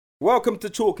Welcome to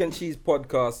Chalk and Cheese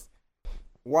podcast.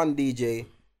 One DJ,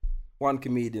 one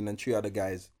comedian, and three other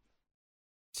guys.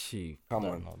 Chief. Come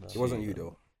on. It wasn't you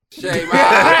though. Shame.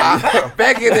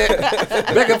 Begging it.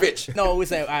 Begovic. No, we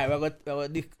say, alright, we're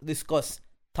going to discuss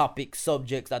topics,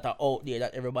 subjects that are out there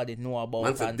that everybody know about.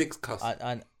 Man said dicks cuss. Huh?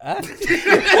 I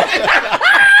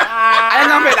ain't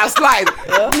gonna make that slide.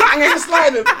 Nothing ain't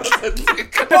sliding.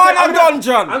 One of the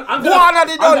dungeon. One of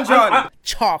the dungeon.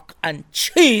 Chalk and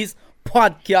Cheese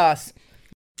podcast.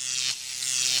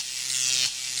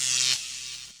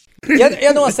 you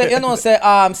know,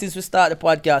 since we start the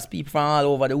podcast, people from all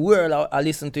over the world are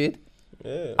listen to it.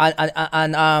 Yeah.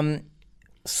 And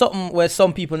something where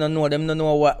some people don't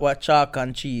know what chalk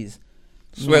and cheese.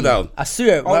 Swear down. I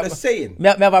swear. Oh, the saying. Me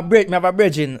have a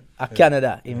bridge in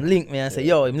Canada. Him link me and say,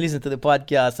 yo, him listen to the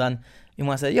podcast and he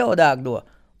must say, yo, dog, though.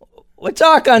 What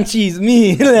chalk and cheese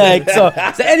mean? Like, so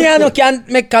anyone can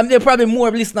make, there probably more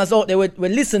listeners out there will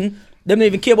listen. Them don't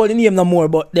even care about the name no more,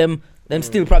 but them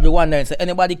still probably wondering. So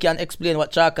anybody can explain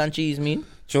what chalk and cheese mean?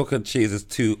 Chalk and cheese is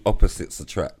two opposites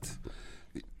attract.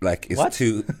 Like it's What?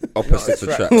 two opposites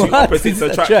attract. Two opposites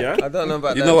attract, yeah? I don't know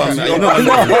about You that. know what I mean? You know what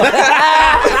I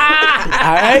mean?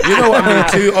 Alright? You know what I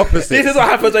mean? Two opposites. This is what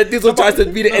happens when Diesel tries to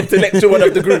be the intellectual one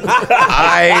of the group.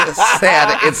 I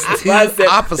said it's two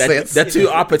opposites. They're two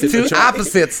opposites. Two attract.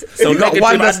 opposites. So You got negative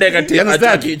one and that's- negative you understand?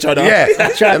 attract each other. Yeah. You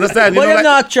understand? But You know, you're like,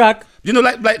 not track. you know,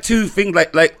 like two things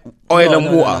like oil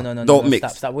and water don't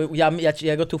mix. Stop. You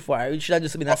go too far. It should have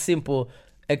just been a simple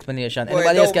explanation. Well,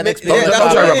 Anybody it else don't can mix. explain? Yeah, Don't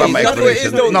that's try what to it rub is. my That's what it is,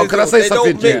 explanation. though, No, can I say they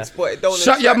something, don't Jay? mix, but it don't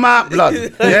Shut your attract. mouth, blood.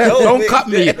 Yeah, don't cut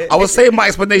me. I was saying my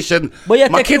explanation. But you're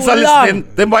My taking kids are too long.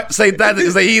 listening. They might say Dad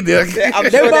is an idiot. I'm They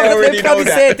sure they probably already know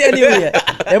say that. it anyway.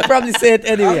 They probably say it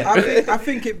anyway. I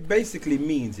think it basically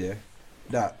means,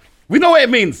 that. We know what it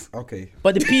means. Okay.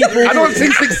 But the people I don't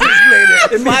think Six explain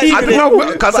it. I don't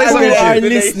know. Can I say who are something?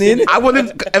 listening. I wouldn't.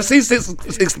 If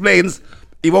C6 explains,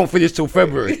 he won't finish till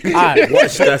February. Alright.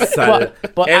 Watch that side.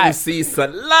 But MC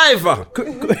saliva.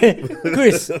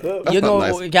 Chris, you know,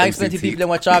 nice. you can explain to MCT. people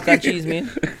what chalk and cheese mean?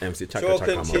 MC Chalk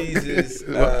chaka and chaka. cheese is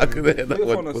I couldn't hear that Put your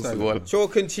one. phone What's the aside. one?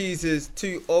 chalk and cheese is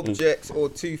two objects or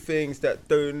two things that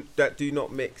do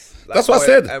not mix. Like That's what I oil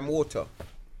said. And water.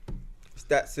 It's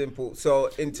that simple. So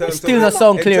in terms still of not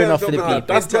sound in clear terms enough for of the the- people. in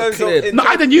That's not terms of- clear. in No,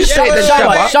 terms- then you say it, then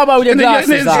Shabba, Shabba. Shabba with your And then you-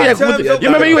 glasses yeah, on. yeah, In terms of you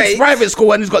remember he went to the private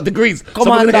school and he's got degrees. Come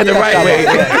so on, we're gonna get it Dr. right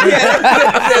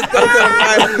Shabba.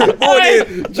 way.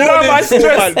 Do you know how much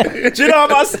stress? Do you know how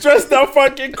much stress that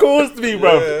fucking caused me,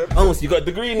 bro? Oh, so you got a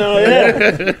degree now,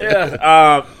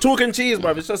 yeah. Chalk and cheese,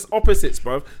 bro. It's just opposites,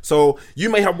 bro. So you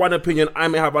may have one opinion, I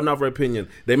may have another opinion.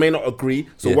 They may not agree.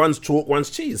 So Yeah. one's chalk, one's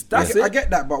cheese. That's I it. get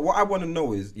that, but what I want to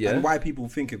know is Yeah. and why people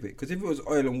think of it. Because if it was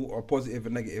oil and water, positive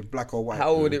and negative, black or white,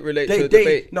 How would it relate they, to a they,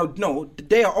 debate? No,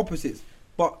 they are opposites.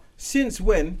 But since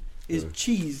when is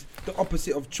cheese the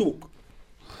opposite of chalk?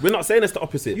 We're not saying it's the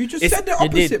opposite. You just It's- said the You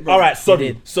did. opposite, bro. All right, You sorry,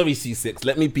 did. sorry, C6.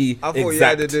 Let me be I thought you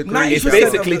had exact. a degree. Nah, you It's just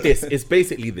said basically that- this. It's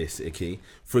basically this. Okay.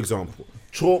 For example,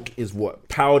 chalk is what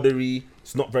powdery.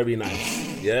 It's not very nice.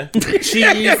 Yeah.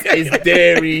 Cheese is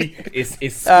dairy. It's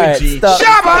Alright, squidgy.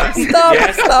 stop.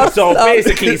 Yes. So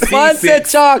basically, Man said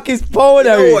C6 chalk is You powdery.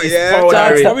 know what, yeah?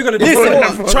 powdery. How are we gonna do Listen,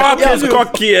 that? Chalk Yeah. is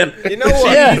cocky and You know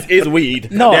what? cheese is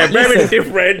weed. No, They're very listen.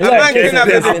 different. A man can have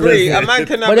a Listen, degree. listen. A man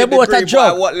can But have they a both a degree. But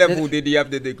job. at what level did he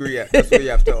have the degree at? That's what you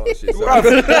have to ask yourself.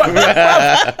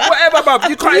 Whatever, bruv.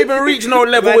 You can't even reach no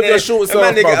level with your short A man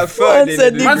self, they get a bruv. third Man in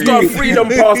said the Man's degree. got a freedom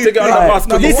pass to get on the bus.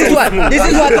 Right. This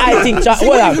is what I think. See, Hold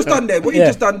what on. you just done there? What you Yeah.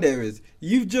 just done there is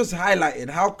you've just highlighted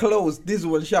how close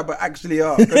Dizzle and Shabba actually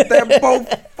are. Because they're both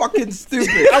fucking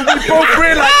stupid. And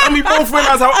we both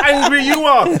realize how angry you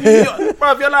are.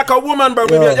 Bruv, you're like a woman, bro.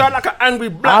 You're like an angry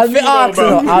black All me female, ask,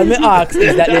 bro. all me ask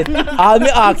is that all me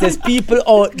ask is people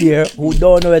out there who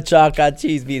don't know what chalk and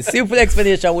cheese means. Simple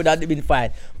explanation would have been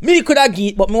fine. Me could have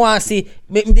get, but me want to see.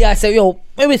 Me I say, yo,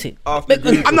 let me see. After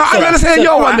degree. I'm gonna say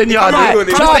your one then, Yardy.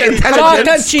 Chalk and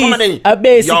Intelligence. Come on cheese in, are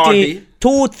basically Yardy.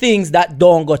 two things that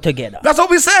don't go together. That's what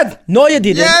we said. No, you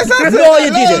didn't. Yes, I said no, that.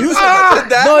 you didn't. You said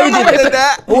that. No, you No, I didn't. said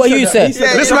that. What you said?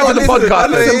 Yeah, Listen you to the know, podcast.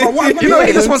 listen, but what I'm You know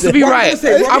he just wants to be What I'm right. gonna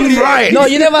say, what I'm I'm gonna say- right. No,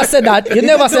 you never said that. You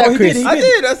never said, he Chris. did, I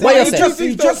did. I said What you I said?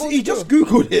 did. He just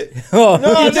Googled it. Oh.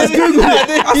 He just Googled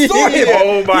it. I saw him.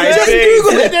 Oh my He just days.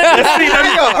 Googled it.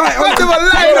 What the line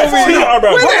Let's over see here? it,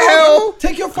 bro. Where the hell?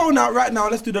 Take your phone out right now.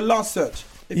 Let's do the last search.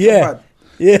 If Yeah.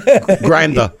 you're bad. Yeah.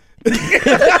 Grinder. No,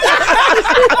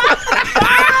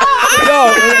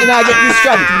 and I get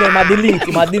distracted.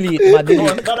 My delete.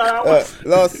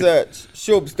 Last search.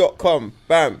 Shubs.com.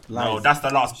 Bam. No, that's the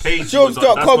last page.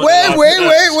 Shubs.com. Wait,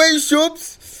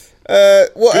 Shubs.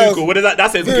 What else? Google. What is that?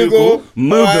 That says Google.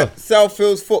 Google. Alright,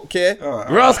 Southfield's Foot Care.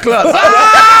 Ross Club.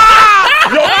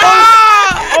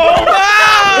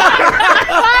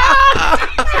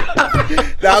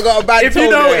 Now I got a bad If you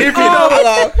know,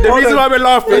 the reason why we're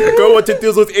laughing, go onto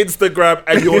Dizzle's Instagram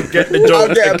and you'll get the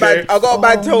joke. I got a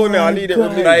bad toe now. I need it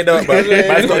removed. I know, man.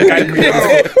 Man's got gangrene.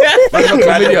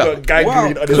 Man's got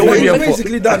gangrene on his So what leg. you've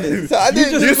basically done is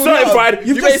You certified.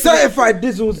 you've just certified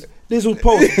Dizzle's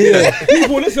post. Yeah.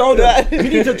 People, listen, hold on. We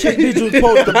need to check Dizzle's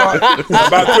post About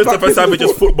Christopher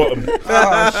Savage's foot bottom. shit.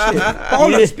 But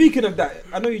hold on, speaking of that,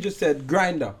 I know you just said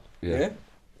Grindr. Yeah.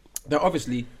 Now,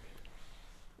 obviously,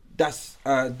 that's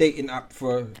a dating app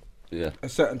for a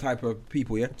certain type of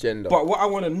people, yeah? Gender. But what I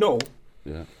want to know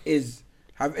is,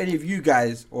 have any of you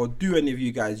guys, or do any of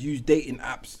you guys use dating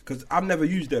apps? Because I've never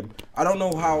used them. I don't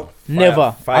know how.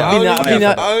 Never. I've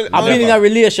been in a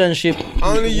relationship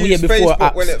I only way used before Facebook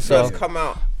apps, when it so. first come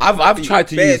out. I've tried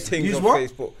to bare use. things Use on what?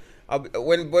 Facebook.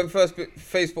 When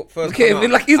Facebook first Okay, come out,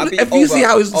 like I beat if you see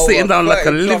how he's over sitting down like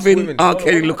a 30 plus living women. R.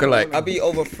 Kelly lookalike. I beat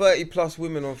over 30 plus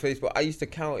women on Facebook. I used to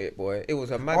count it, boy. It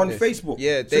was a madness. On Facebook?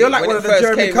 Yeah. So you're like one of the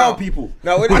Jeremy Kyle people.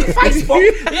 No, when On it, Facebook?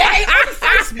 Yeah, on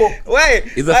Facebook. Wait,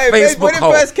 He's a Facebook when it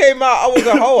hoe. first came out, I was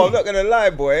a hoe. I'm not gonna lie,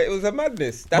 boy. It was a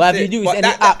madness. That's But have it. you used But any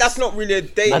that- apps? that's not really a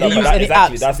date. Have you But used that- any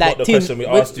exactly, apps that's like not the Tin- question we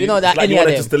with- asked you. you know that It's like any you of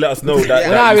wanted them? just to let us know that.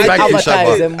 We're not really Thank you, Shabba.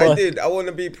 advertising, I but did. I want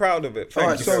to be proud of it. All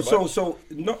Thank right, you. so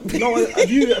no, have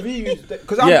you used?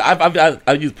 Because Yeah,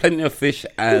 I've used Plenty of Fish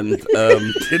and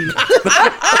Tinder.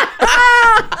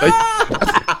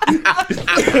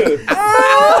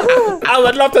 I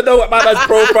would love to know what my man's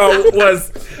profile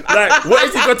was. Like, what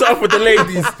has he got to offer the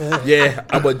ladies? Yeah,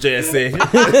 I'm on JSA.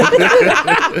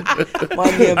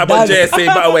 I'm on JSA,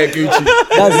 but I wear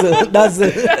Gucci. That's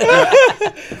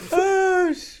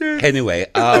it. Anyway,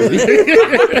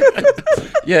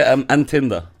 and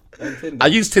Tinder. I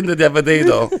used Tinder the other day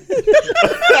though.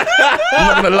 I'm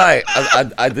not gonna lie,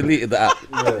 I deleted the app.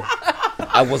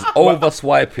 I was over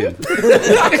swiping.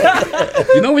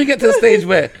 You know when you get to the stage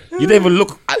where you don't even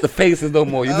look at the faces no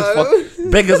more. You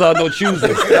just beggars are no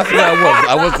choosers. That's where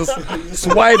I was just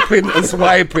swiping and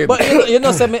swiping. But you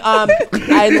know something.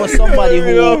 I know somebody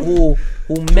who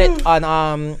met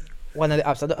on one of the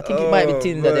apps. I think it might be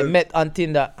Tinder. They met on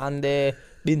Tinder and they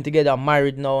been together,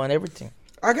 married now, and everything.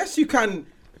 I guess you can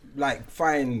like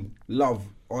find love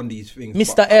on these things.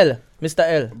 Mr. L.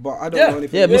 But I don't know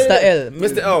anything. Yeah, Mr. L.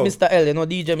 Mr. L. Mr. L. You know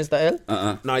DJ Mr.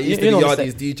 L? No, he used You to be know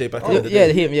Yardi's DJ back in the Yeah,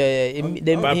 day. him.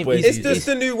 Yeah. Bad boys. It's just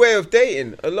a new way of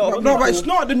dating. A lot of No, people, but it's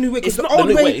not the new way. Because It's the not old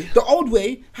the new way, way. the old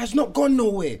way has not gone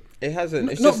nowhere. It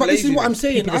hasn't. It's No, just but this is what I'm laziness.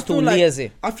 saying. People I is too feel like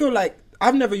lazy. I feel like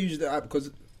I've never used the app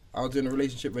because I was in a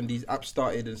relationship when these apps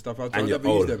started and stuff. I've And you're never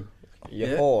used old. them. You're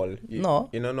Yeah? all. No.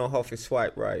 You don't know how to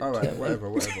swipe right. All right, whatever.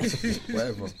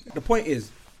 The point is,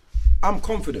 I'm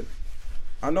confident.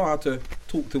 I know how to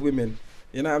talk to women.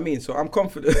 You know what I mean? So I'm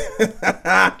confident.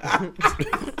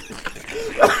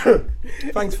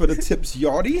 Thanks for the tips,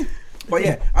 Yardy. But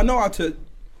yeah, I know how to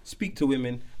speak to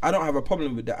women. I don't have a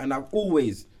problem with that, and I've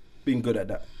always been good at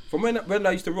that. From when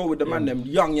I used to roll with the man, them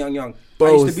young. I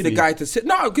used to be the guy to sit.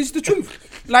 No, because it's the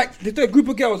truth. Like the group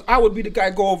of girls, I would be the guy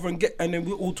go over and then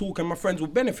we all talk, and my friends will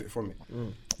benefit from it.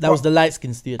 That was the light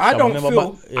skin stage. I don't remember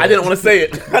feel. back- I didn't want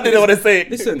to say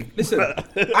it. Listen.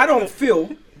 I don't feel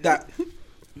that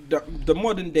the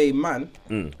modern day man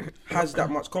has that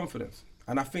much confidence,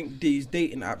 and I think these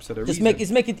dating apps are the reason.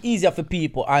 It's make it easier for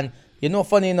people. And you know,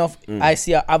 funny enough, I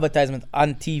see an advertisement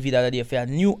on TV the other day for a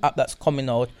new app that's coming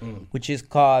out, which is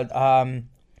called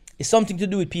it's something to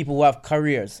do with people who have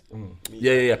careers.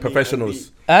 Yeah,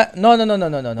 professionals. No. What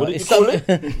did It's you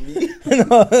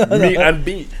call some- Me and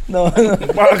beat. No.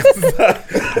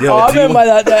 Yo, I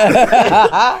remember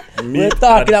that. We're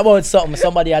talking about something.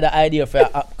 Somebody had an idea for an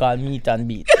app called Meet and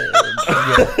Beat.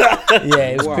 Yeah,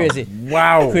 it was crazy.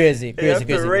 Wow. Crazy. You have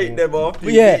to rate them off.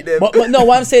 Yeah, but no,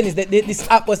 what I'm saying is that this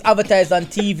app was advertised on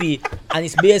TV, and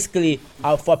it's basically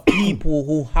for people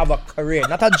who have a career,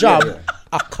 not a job,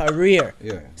 a career.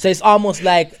 Yeah. So it's almost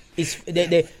like it's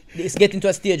getting to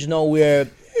a stage now where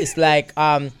it's like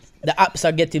the apps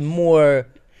are getting more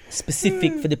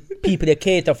specific for the people they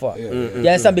cater for. You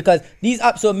understand? Because these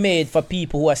apps are made for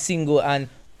people who are single and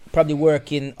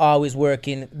probably always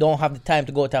working, don't have the time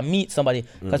to go out and meet somebody.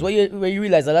 Because where you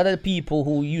realize a lot of the people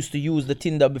who used to use the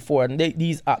Tinder before and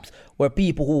these apps were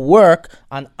people who work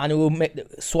and will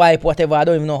swipe whatever, I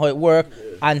don't even know how it works,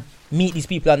 and meet these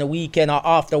people on the weekend or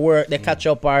after work, they catch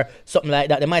up or something like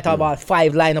that. They might have about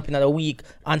 5 lineup in a week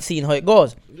and seeing how it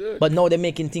goes. But now they're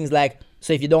making things like,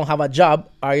 so if you don't have a job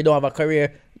or you don't have a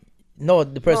career, No,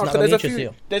 the person No, that there's a interests few.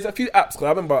 you. There's a few apps. Cause I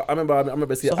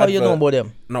remember seeing. So how you know about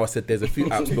them? No, I said there's a few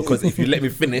apps because if you let me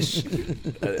finish,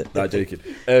 no, joking.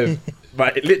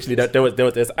 But literally,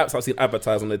 there's apps I've seen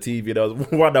advertised on the TV. There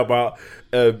was one about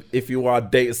if you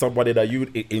want to date somebody that you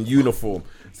in uniform.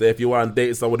 So if you want to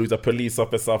date somebody who's a police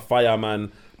officer,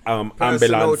 fireman,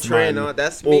 ambulance trainer, man,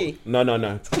 that's me. No.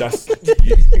 That's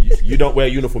you don't wear a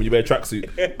uniform. You wear a tracksuit.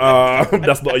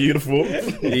 That's not a uniform,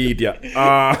 you idiot.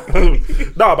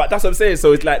 No, but that's what I'm saying.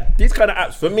 So it's like these kind of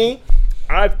apps for me.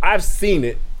 I've seen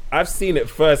it. I've seen it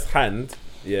firsthand.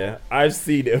 Yeah, I've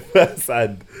seen it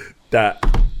firsthand that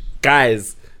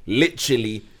guys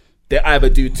literally they either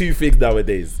do two things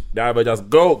nowadays. They either just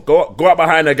go up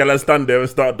behind a girl and stand there and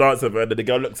start dancing with her, and then the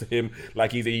girl looks at him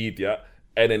like he's an idiot.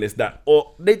 And then it's that,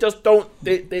 or they just don't.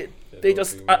 They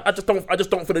just. I just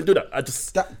don't feel to do that.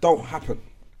 That don't happen.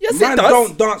 Yes, man it does.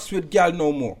 don't dance with gal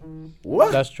no more.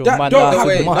 What? That's true. That Man, don't dance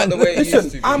with happen. man. Not the way it used Listen,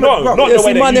 to be. I'm No, a bro. not the Yes,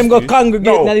 way they man, them used go to.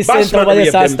 congregate in the Bashment center where already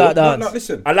they of start them, dance. No,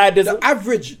 listen. I like this.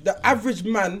 The average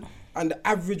man and the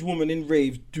average woman in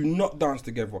raves do not dance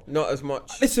together. Not as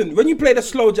much. Listen, when you play the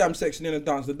slow jam section in the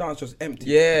dance was empty.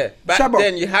 Yeah, back Shabba.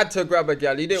 then you had to grab a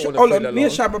gal. You didn't want to Hold feel on, alone. me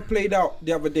and Shabba played out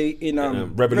the other day in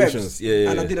Revolutions. Raves, Yeah.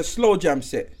 and I did a slow jam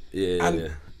set. Yeah, and yeah.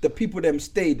 the people them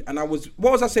stayed, and what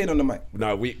was I saying on the mic?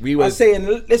 No, we I was was saying,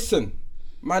 listen,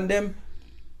 man, them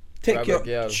Grab a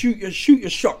girl. shoot your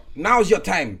shot. Now's your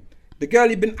time. The girl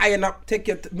you've been eyeing up, take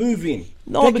your moving.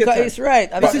 No, Take your because time. it's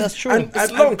right. I This mean, is- that's true. and-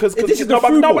 It's long because this is the but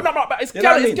frugal. it's You know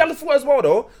what I it's mean? gallus for as well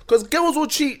though, because girls will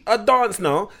cheat a dance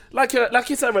now like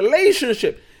it's a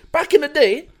relationship. Back in the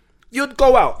day, you'd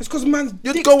go out. It's because man's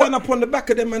You'd dick go stand up on the back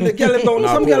of them and the girl don't.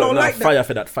 Some girl don't like that. Fire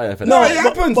for that. Fire for No, that. it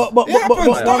happens. but- It happens.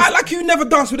 but- Don't act like you never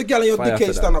dance with a girl and your Fire dick for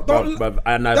ain't that. stand up. Don't. But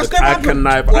I That's can never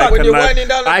neither happened. when you're winding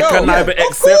down the I girl. can neither Yeah, of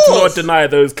accept nor course. deny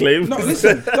those claims. No,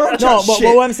 listen. Don't No, chat but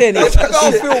shit. what I'm saying is,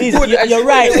 Don't feel is good you're actually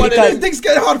right when because. Things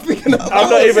get hard picking up. I'm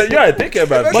not even thinking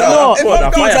about it. But If no,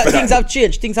 I'm Fire for that. things have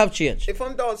changed. Things have changed. If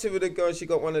I'm dancing with a girl and she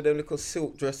got one of them little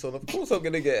silk dress on, of course I'm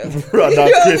gonna get her. Right now,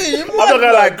 You know what I Chris, mean? I'm not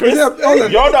gonna lie, Chris.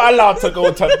 You're not allowed to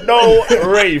go to no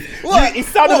rave. What? He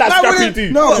sounded What? like Man, Scrappy when Doo.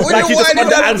 you- No, When like you're he just winding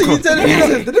got the down, you ankle.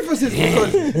 tell me. The difference is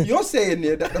because you're saying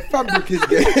here that the fabric is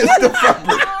gay. It's the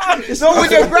fabric. It's No, when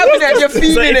you're grabbing it, you're So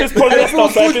feeling if it. it's And it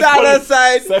polyester, feels down her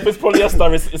side. so if it's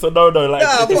polyester, it's a no-no. Like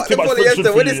Nah, it's fuck too the much friction polyester.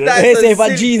 for When you, it's yeah? nice They say and for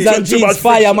silky. jeans Too and much jeans,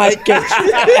 fire friction. might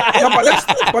catch.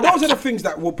 No, but those are the things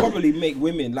that will probably make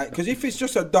women like. Because if it's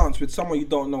just a dance with someone you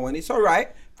don't know and it's all right,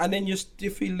 and then you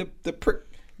feel the prick,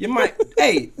 you might.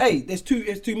 hey, it's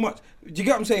too much. Do you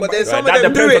get what I'm saying? But there's Right, some of that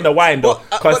them depends do on the it. wine though,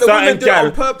 But because the women certain do it on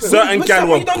gal, purpose. certain With gal someone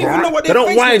will you don't even know what they their don't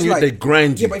face wine looks you, like. they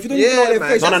grind Yeah, you. but if you don't even know Yeah, their man.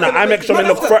 face, No, that's I gonna make sure man, me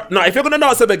look. that's No, if you're gonna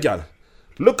dance with a gal,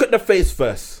 look at the face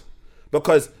first,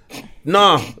 because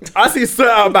I see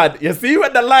certain man. You see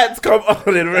when the lights come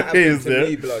on in raves, to me,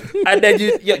 yeah, blood. and then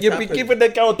you be happened. giving the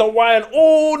girl the wine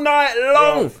all night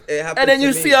long, Bruv, it happened and then to you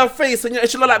me. see her face, and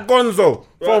she look like Gonzo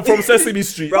from Sesame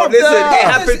Street. Bro, listen, Bruh, it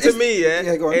happened to it's- me,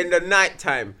 yeah, go on. in the night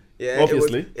time. Yeah,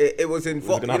 Obviously. It was in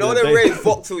Was it gonna you know happen the in the day? rave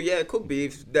Vauxhall, yeah, it could be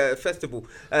the festival.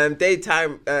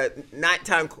 Daytime,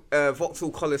 nighttime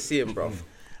Vauxhall Coliseum, bruv.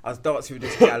 I was dancing with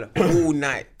this gal all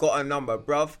night, got her number,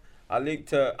 bruv. I linked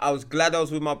her. I was glad I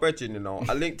was with my brethren, you know.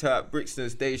 I linked her at Brixton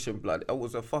Station, blood. I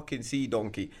was a fucking sea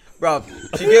donkey, bruv.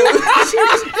 She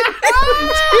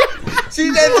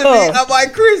she said to me, "Am I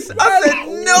Chris?" I said,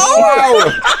 "No."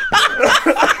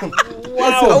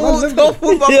 I walked off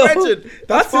with my Yo, brethren.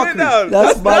 that's I sit fucking- down.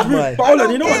 That's bad, man. But hold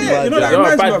on, you know what? Yeah. You know that You're a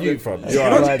reminds me bad of youth, it. fam. You You're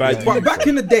know, a bad but youth. back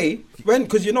in the day,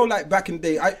 because you know, like back in the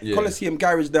day, Yeah. Coliseum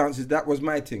garage dances, that was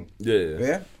my thing.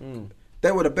 Yeah.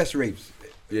 They were the best raves.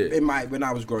 Yeah. When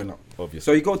I was growing up. Obviously.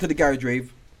 So you go to the garage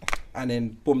rave, and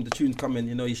then boom, the tunes come in.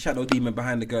 You know, you shadow demon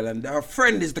behind the girl, and her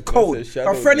friend is the code. That's a shadow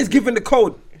Her friend is giving the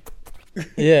code.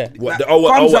 Yeah. What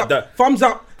Like, the thumbs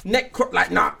up, neck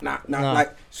like nah.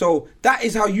 Like so, that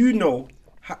is how you know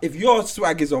if your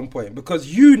swag is on point, because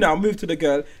you now move to the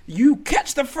girl, you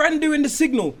catch the friend doing the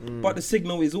signal, but the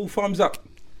signal is all thumbs up.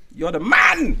 You're the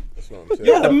man.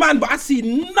 You're the man, but I see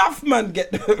enough man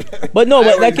get. But no,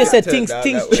 but like you always said, get turned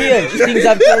things down that way. change. Things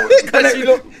have.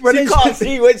 She can't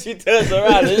see when she turns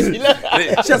around. And she look,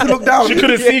 She has to look down. She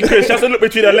couldn't see Chris. She has to look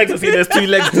between her legs and see there's two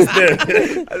legs just there.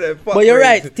 and then, fuck But you're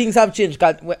raves. right. Things have changed.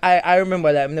 Cause I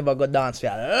remember that I never got dance for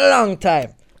a long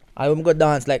time. I remember got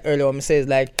dance like earlier. When I say it's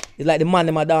like the man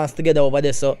them a dance together over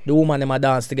there, so the woman them a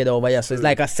dance together over here. So it's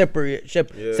like a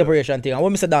separation thing. And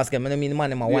when I say dance, I mean the man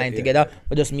them a wine together,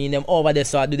 but just me and them over there.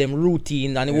 So I do them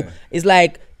routine, and it's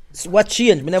like what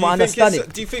changed. We never understand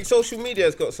it. Do you think social media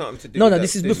has got something to do No, with no, that?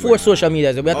 this is before social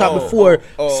media. We are talking Oh, before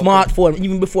oh, okay. smartphone,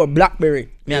 even before BlackBerry.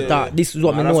 I thought this is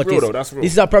what me Nah, that's real noticed. though, that's real.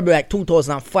 This is probably like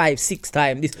 2005-6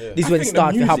 time. This when it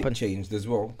started to happen. Changed as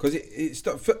well because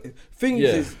things Yeah.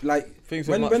 is like Things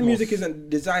were much when more music isn't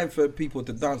designed for people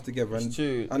to dance together and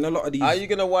true. a lot of these. Are you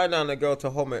gonna wind down a girl to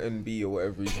Homet and B or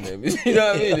whatever his name is? You know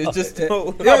what I mean? It's just Yeah, no.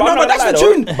 no, but that's the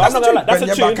tune. But I'm not gonna lie, that's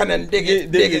Bend a your back tune. and then dig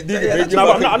it. No,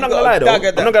 but I'm not gonna lie though. I'm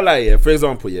not gonna lie. Yeah, for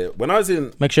example, yeah, when I was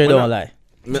in, Make sure you when don't lie.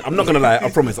 I'm not gonna lie. I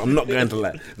promise. I'm not going to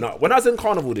lie. Now, when I was in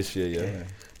Carnival this year, yeah,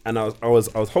 and I was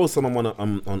hosting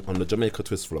on the Jamaica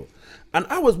Twist flow, and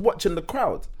I was watching the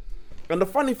crowd. And the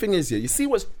funny thing is, yeah, you see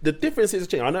what's the difference is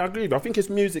changed. And I agree with you. I think it's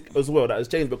music as well that has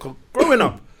changed because growing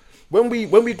up, when we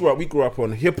grew up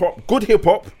on hip hop,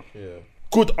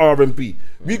 good R&B.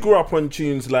 We grew up on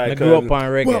tunes like I grew up on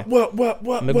reggae.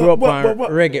 What? I grew up on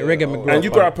reggae. And you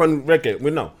grew up on reggae,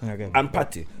 we know, Okay. and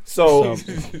Patty. So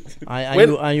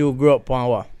And you grew up on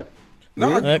what?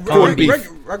 No, Corned beef.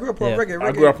 I grew up on Yeah. reggae.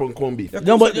 I grew up on corned beef.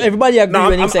 No, but everybody agree No,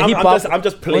 when you say hip hop. I'm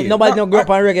just playing. Nobody don't grow up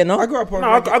on reggae, no? I grew up on No,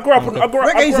 I reggae. grew up on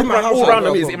Reggae's in my all household.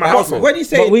 around me. It's in my household. When he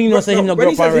say, But we know say him not when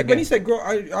grow he up on says- reggae. when he said grow,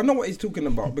 I know what he's talking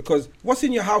about because what's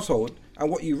in your household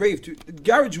and what you rave to.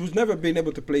 Garage was never been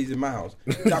able to play in my house.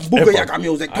 That booga yaga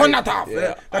music, turn that off.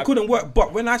 That couldn't work.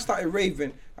 But when I started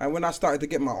raving and when I started to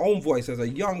get my own voice as a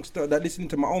youngster that listening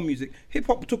to my own music, hip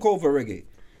hop took over reggae.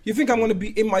 You think I'm gonna be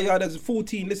in my yard as a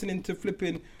 14 listening to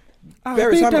flipping? Why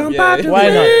not?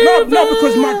 No,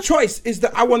 because my choice is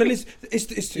that I want to listen. It's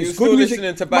You good still music.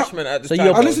 listening to Bashment at the So time?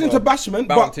 you're- I'm listening to Bashment,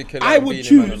 Bounty but Killer I and would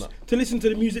Beenie Man and choose that. to listen to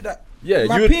the music that Yeah,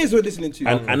 my you- peers were listening to.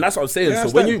 And that's what I'm saying. Yeah, So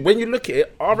when understand. you look at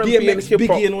it, R&B and DMX, hip hop,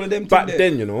 Biggie and all of them back thing there.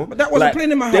 then, you know, But that wasn't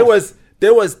playing in my There house.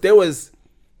 was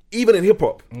even in hip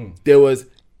hop, there was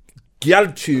gal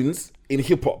tunes in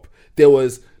hip hop. There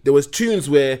was tunes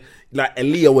where like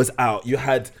Aaliyah was out. You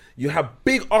had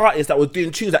big artists that were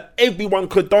doing tunes that everyone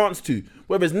could dance to.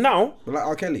 Whereas now, Like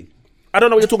R. Kelly. I don't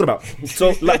know what you're talking about.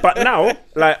 So like, but now,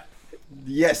 like.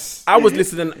 Yes. I was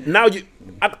listening. Now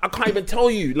I can't even tell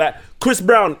you. Like Chris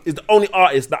Brown is the only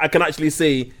artist that I can actually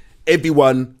say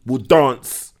everyone will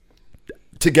dance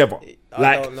together.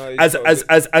 Like don't know, as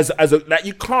a like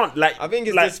you can't like. I think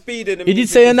it's like, the speed of the You did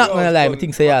music say you're as not well, gonna lie, it's but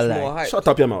think say you're much lie. more hype. Shut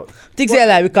up your mouth. Think say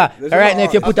like because There's a right lot now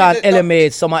if you of- put I on think that-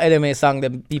 LMA, some LMA song,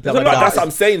 them people There's are a lot- That's dance. what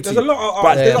I'm saying to There's you. a lot of but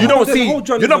artists. There's a you don't whole- there's a see. whole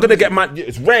genre You're not of gonna music. get mad.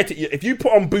 It's rare to if you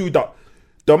put on Buddha.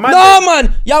 The man. No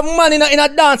man, you have man in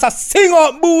a dance, sing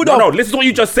out, boo No, up. listen to what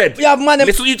you just said. You have man.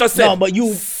 Listen to what you just said. No, but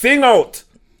you. sing out.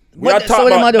 We are What- talking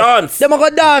them a about do? dance. Them a go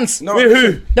dance. No, With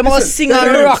who? Them a sing there's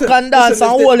and a- rock and dance and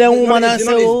hold them woman and say,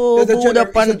 oh, there's good up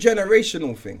it's a and.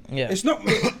 generational thing. Yeah. It's not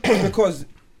because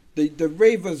the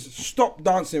ravers stopped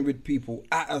dancing with people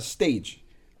at a stage.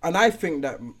 And I think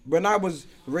that when I was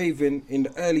raving in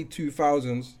the early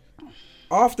 2000s,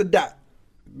 after that,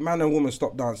 man and woman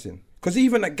stopped dancing. Because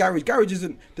even at garage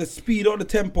isn't the speed or the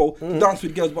tempo to dance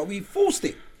with girls, but we forced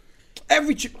it.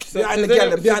 Every chick behind the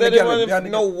gal, behind the gal, behind the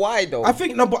know gal. why though? I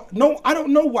think I don't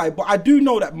know why, but I do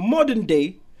know that modern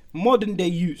day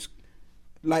youths,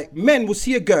 like men will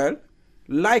see a girl,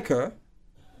 like her,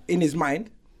 in his mind,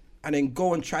 and then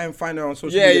go and try and find her on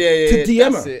social media to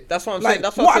DM that's her. it. That's what I'm like, saying.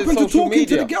 That's what what I said happened to social talking to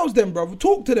media. the girls then, bro?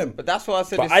 Talk to them. But that's why I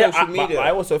said But it's social media.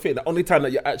 I also think the only time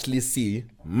that you actually see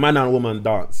man and woman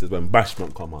dance is when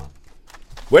Bashment come on.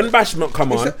 When Bashment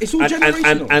come on, It's all and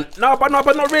generational. but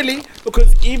not really,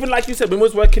 because even like you said, when we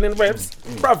was working in Raves,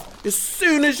 bruv, as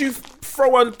soon as you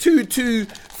throw on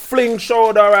 2-2, fling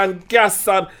shoulder and gas,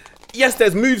 and yes,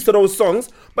 there's moves to those songs,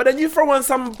 but then you throw on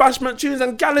some Bashment tunes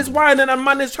and gal is whining and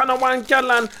man is trying to whine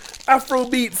gal and Afro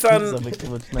beats and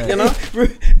you know.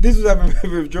 This was happening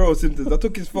with withdrawal symptoms. I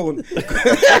took his phone.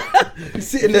 He's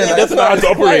sitting there. That's Like, not how to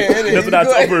operate. That's not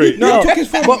how to operate. no, he took his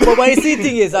phone. But what you see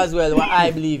thing is as well, what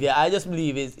I believe, I just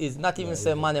believe is not even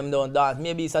say man them don't dance.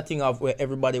 Maybe it's a thing of where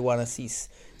everybody wanna see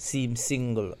him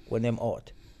single when them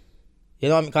out. You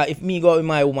know what I mean? 'Cause if me go with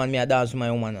my woman, me I dance with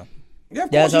my woman now. Yeah,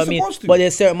 of That's course what I you're mean. supposed to. But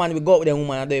there's certain man we go out with them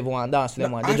woman and don't even want to dance with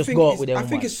them man. They I just think go out it's- with them I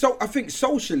woman. think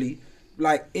socially,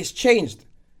 like it's changed.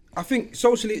 I think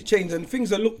socially it's changed and things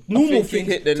that look normal think he things.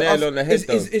 hit the to nail us on the head,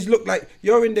 is look like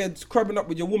you're in there crabbing up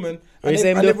with your woman and, you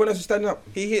saying, and Bill? everyone else is standing up.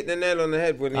 He hit the nail on the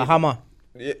head when he. A hammer.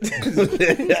 Yeah.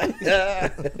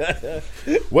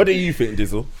 What do you think,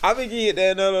 Dizzle? I think he hit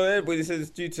the nail on the head when he says it's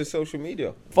due to social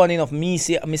media. Funny enough, me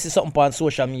see something on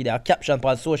social media, a caption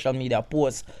on social media, a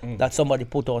post that somebody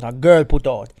put out, a girl put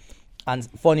out. And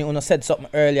funny, you know, said something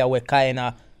earlier where kind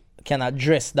of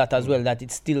address that as well, that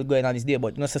it's still going on this day.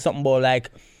 But you know, say something about like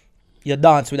you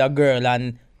dance with a girl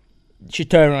and she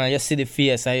turn around and you see the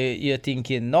face and you're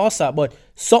thinking, no sir, but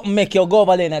something make you go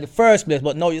over there in the first place,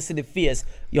 but now you see the face,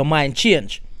 your mind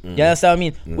change. You understand what I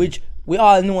mean? Which we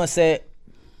all know, say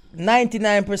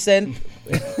 99%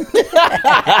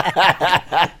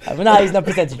 I'm not using a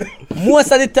percentage.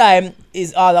 Most of the time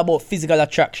is all about physical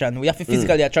attraction. We have to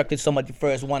physically attract somebody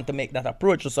first, want to make that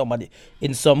approach to somebody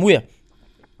in some way.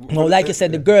 Now, like you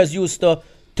said, the girls used to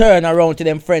turn around to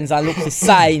them friends and look for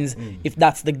signs if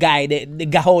that's the guy,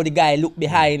 how the guy look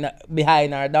behind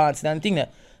her dancing and thing.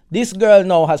 This girl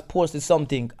now has posted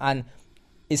something, and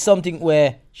it's something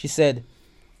where she said,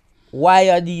 why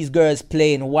are these girls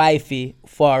playing wifey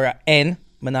for an N?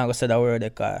 I'm not going to say that word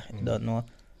because I don't know.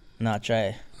 Not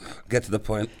try. Get to the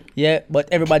point. Yeah, but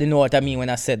everybody know what I mean when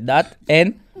I said that.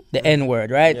 N, the N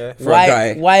word, right? Yeah. For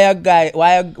a guy.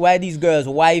 Why these girls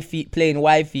playing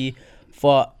wifey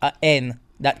for an N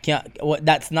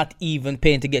that's not even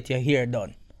paying to get your hair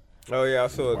done? Oh yeah, I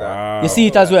saw that. You see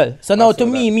it as well. So now to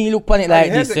me look on it like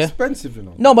Hair's this. Yeah? expensive, you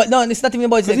know. No, but no, it's not even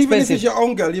about it's Because even if it's expensive. your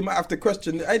own girl, you might have to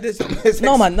question. Hey,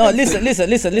 No man, no, listen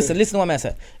to what I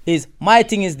say. Is my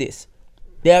thing is this.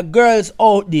 There are girls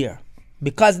out there,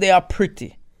 because they are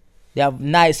pretty. They have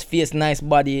nice face, nice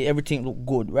body, everything look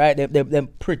good, right? They're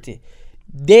pretty.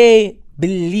 They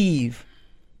believe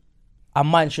a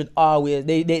man should always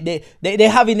they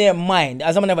have in their mind,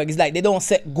 as a matter of fact, it's like they don't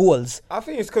set goals. I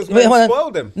think it's because men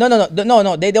spoil them.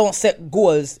 No, they don't set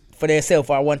goals for themselves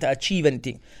or want to achieve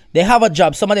anything. They have a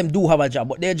job, some of them do have a job,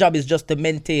 but their job is just to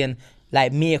maintain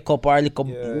like makeup or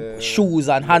little shoes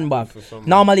and handbag.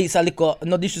 Normally it's a little,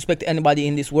 no disrespect to anybody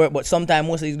in this work, but sometimes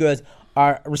most of these girls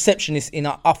are receptionists in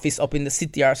an office up in the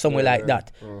city or somewhere like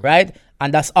that, right?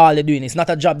 And that's all they're doing. It's not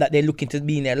a job that they're looking to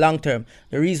be in there long term.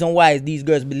 The reason why is these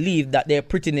girls believe that their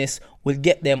prettiness will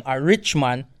get them a rich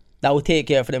man that will take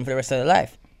care of them for the rest of their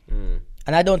life.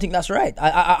 And I don't think that's right.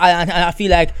 I feel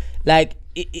like But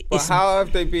it's how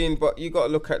have they been? But you got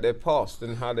to look at their past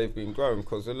and how they've been grown.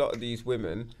 Because a lot of these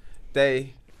women,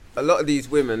 they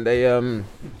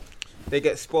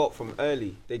get sport from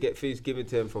early. They get things given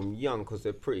to them from young because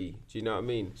they're pretty. Do you know what I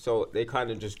mean? So they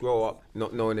kind of just grow up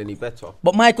not knowing any better.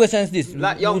 But my question is this: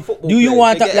 Like young football do you players,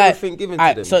 want they to get like? everything given to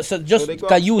Alright, them. so just they grow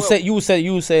because up you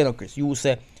spoiled. say, no, Chris, you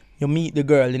say you meet the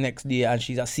girl the next day and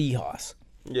she's a seahorse.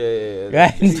 Yeah.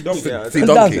 Right? See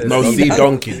donkey. No, see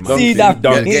donkey, man. Sea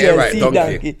donkey. Yeah, right, sea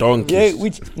donkey. Donkeys. Yeah,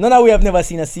 which none of we have never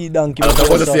seen a sea donkey. I want to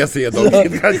before, see so- a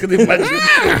donkey. I can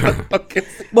imagine. Okay.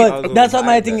 But that's what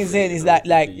my like thing that is saying is shit. that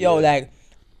like yo like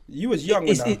You was young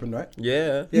when that happened, right?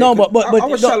 Yeah. no but I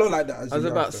was no, shallow like that. As I was a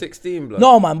about youngster. 16, blood.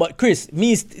 no man, but Chris,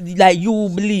 like you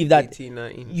believe that 18,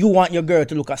 19. you want your girl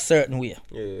to look a certain way,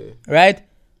 Yeah. right?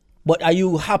 But are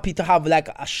you happy to have like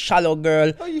a shallow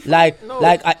girl, Oh, you like no.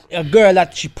 like a girl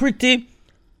that she pretty,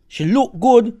 she look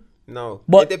good? No,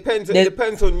 But it depends. they- It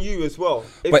depends on you as well.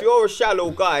 If But- you're a shallow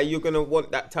guy, you're gonna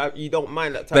want that type. You don't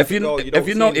mind that type But if of you girl. if don't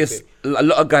you see notice, anything. a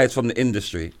lot of guys from the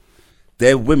industry,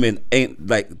 their women ain't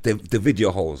like the video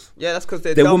hoes. Yeah, that's because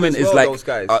they're Their dumb woman as is well, like those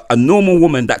guys. a normal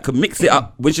woman that can mix it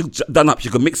up. When she's done up, she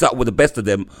can mix it up with the best of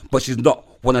them, but she's not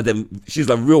one of them. She's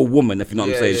a real woman, if you know what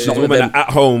I'm Yeah, saying. yeah, She's yeah. not one of Women them. at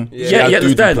home. Yeah, you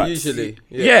understand? Usually,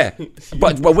 Yeah,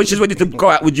 but when she's ready to go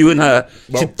out with you and her,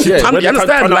 she When you they understand?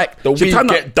 turn up, Like the she weave turn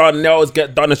up. get done, nails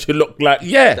get done, and she look like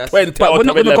Yeah, 20 but or we're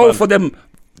not gonna go 11. for them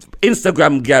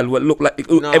Instagram gal will look like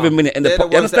No, every minute in the they're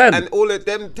pop. You ones that- understand? and all of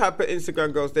them type of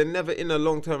Instagram girls, they're never in a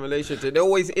long-term relationship. They're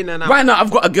always in and out. Right now,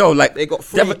 I've got a girl like They got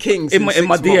three kings in in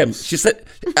my 6 DM. months. She said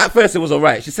at first it was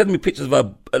alright. She sent me pictures of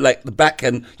her like the back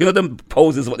and you know them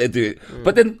poses what they do.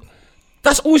 But then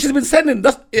that's all she's been sending.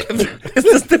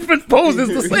 It's just different poses,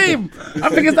 the same. I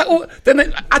think it's that. All, then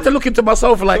I had to look into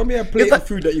myself like. Show me a is plate that- of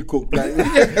food that you cook. Like,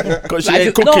 Because she like,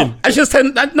 ain't just- cooking. No, and she's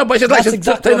turning. No, but she's like That's she's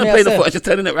exactly turning what the I plate of said. foot and she's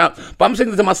turning it around. But I'm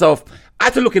thinking to myself, I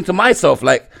had to look into myself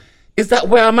like. Is that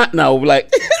where I'm at now? Like,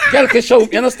 girl can show.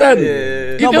 You understand?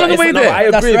 Yeah. You know the way there.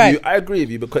 I That's agree with right. you. I agree with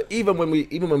you because even when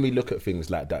we look at things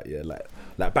like that, yeah,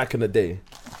 like back in the day,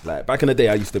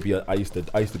 I used to be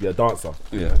a dancer.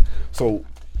 Yeah. So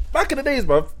back in the days,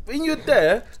 bruv, when you're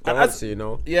there, and Dancer, you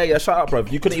know. yeah, shut up,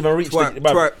 bruv. You couldn't even reach Twerk, the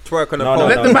bruv. twerk on the No, phone.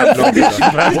 Let the man finish,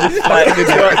 man. Like,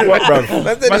 twerk, bruv.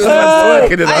 That's Man's what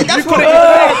twerking it Hey, up. that's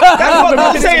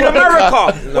what they say in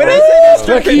America. When they say they're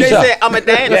stripping, they Keisha. say I'm a Yeah,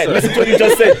 dancer. listen to what you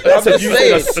just said. I said you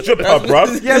said a stripper,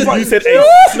 bruv. Yeah, but- You said a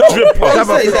stripper.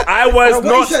 I was what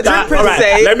not you said, that. strippers All right,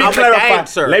 say, let me I'm a clarify.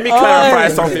 dancer. Let me clarify Aye.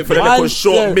 something for the Man little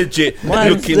short said- midget man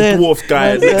looking said- dwarf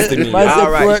guy man next said- to me. man yeah? said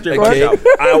All right, twerk, straight Okay, up.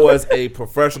 I was a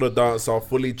professional dancer,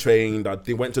 fully trained. I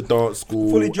went to dance school.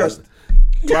 Fully dressed.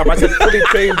 Bruv, I said fully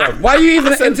trained, bruv. Why are you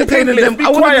even I said, entertaining please them? be I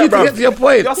want quiet, you to bruv. get to your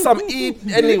point. You're some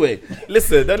anyway.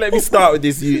 Listen, don't let me start with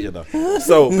this, you know.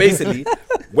 So basically,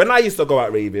 when I used to go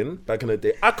out raving back in the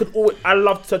day, I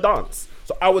loved to dance.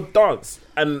 So I would dance,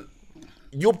 and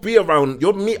you'll be around.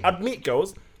 I'd meet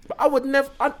girls, but I would never.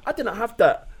 I didn't have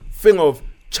that thing of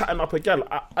chatting up a girl,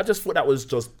 I just thought that was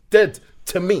just dead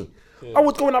to me. I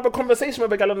would go and have a conversation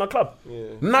with a girl in the club.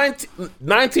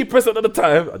 90% of the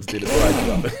time, I just did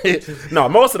it. No,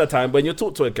 most of the time when you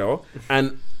talk to a girl,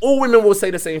 and all women will say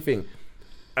the same thing.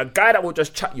 A guy that will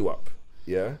just chat you up,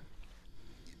 yeah,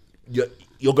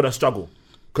 you're gonna struggle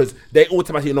because they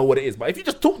automatically know what it is. But if you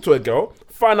just talk to a girl,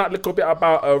 find out a little bit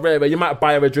about her, where you might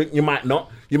buy her a drink, you might not,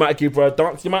 you might give her a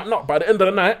dance, you might not. But at the end of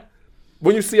the night,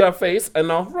 when you see her face and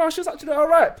now, she's actually all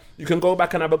right, you can go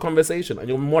back and have a conversation and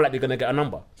you're more likely going to get a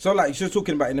number. So like you're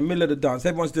talking about in the middle of the dance,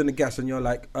 everyone's doing the gas and you're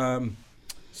like,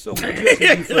 so what do you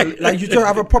actually do for, like you just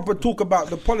have a proper talk about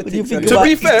the politics. To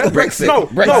be fair, Brexit. No.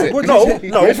 But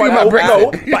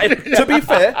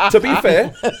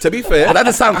to be fair. That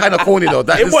does sound kind of corny though.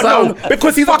 That does sound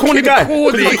because he's a corny guy.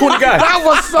 Because he's a corny guy. That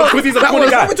was so. Because he's a corny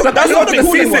guy. That's what the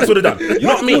C6 would have done.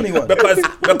 Not me.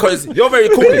 Because you're very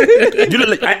corny. You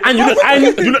look like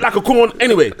you look like a corn one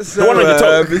anyway. The one on your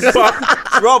toe. It's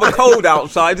rather cold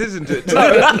outside, isn't it?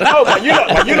 No, but you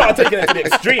lot are taking it to the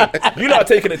extreme. You lot are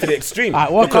taking it to the extreme.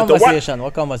 What conversation?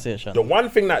 The one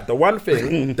thing that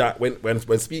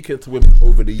when speaking to women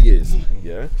over the years,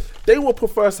 yeah, they will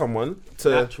prefer someone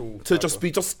to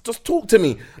just talk to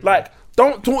me. Like,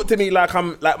 don't talk to me like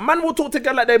I'm like man will talk to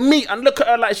girl like they're meat and look at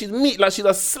her like she's meat, like she's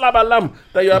a slab of lamb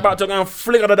that you're about to go and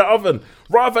fling out of the oven,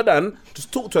 rather than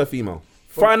just talk to a female.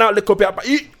 Find out a little bit about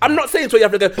I'm not saying to her you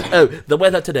have to go, oh, the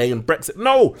weather today and Brexit.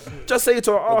 No, just say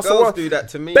to her, oh, so girls do that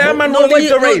to me. Bear man will leave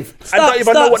the rave and don't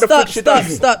even know what the fuck she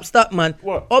does. Stop, man.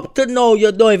 What? Up to now,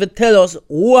 you don't even tell us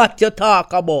what you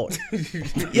talk about.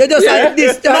 You just like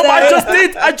this. No,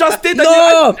 I just did.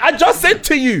 No. I just said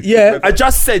to you. Yeah. I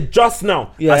just said just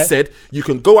now. Yeah. I said you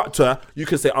can go up to her. You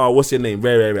can say, oh, what's your name?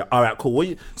 Rare. All right,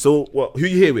 cool. So what? Who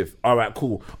you here with? All right,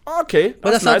 cool. Okay,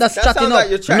 But nice. that's chatting sounds up. like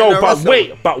you're chatting No, around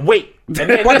but wait. But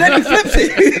then he flips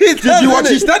it. Did you watch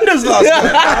his standards last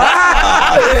night?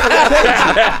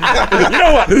 You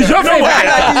know what? Who's your favorite?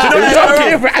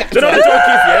 Do you know the joke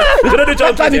is, yeah? Do you know the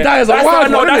joke is, yeah?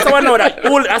 That's how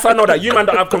I know that. You man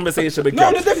don't have conversation with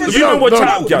girls. the difference You man will chat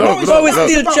up, girl. But we're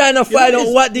still trying to find out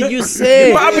what did you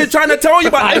say. But I've been trying to tell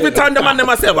you, but every time the man them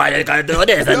I say, why you gotta do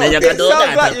this and then you gotta It do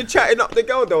sounds like that. you're chatting up the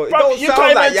girl though. It Bro, don't you sound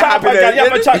can't like even you're chat up having a girl. You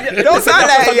have a chat. Don't sound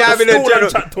like you're having a general.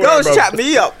 Chat to her, Girls bro. chat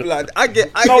me up, blood. I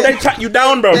get. No, they chat you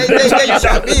down, bro. They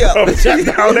chat me up. Bro, chat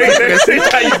down. They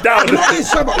chat you down. You know what it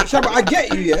is, Shabba, I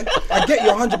get you, yeah? I get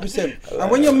you 100%.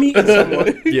 And when you're meeting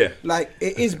someone, Yeah. like,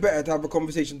 it is better to have a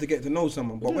conversation to get to know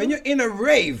someone. But when you're in a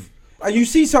rave, and you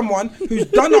see someone who's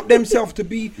done up themselves to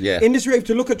be in this rave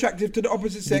to look attractive to the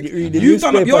opposite sex, you've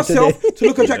done up yourself to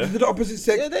look attractive to the opposite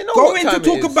sex. Yeah, they know Going what to time it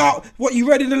talk is. about what you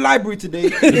read in the library today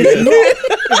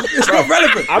it's not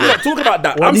relevant. I'm not talking about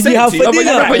that. What I'm did saying you have to for you.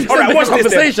 dinner? All right, watch this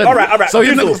Conversation. then. All right. So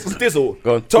you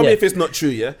Dizzle. Tell me Yeah. if it's not true,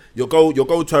 yeah? You'll go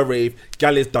to a rave,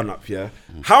 gal is done up, yeah?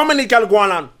 How many gal go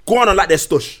on like they're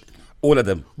stush? All of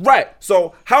them. Right.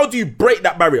 So how do you break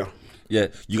that barrier? Yeah,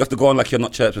 you have to go on like you're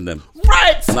not chirping them.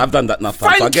 Right. And I've done that enough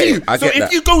times. Thank So I get you. it. I So get if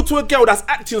that. you go to a girl that's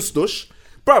acting stush,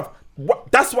 bruv,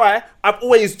 that's why I've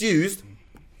always used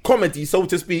comedy, so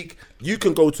to speak. You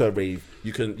can go to a rave,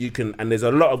 you can, and there's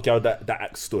a lot of girls that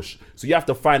act stush. So you have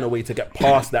to find a way to get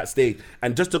past that stage.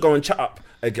 And just to go and chat up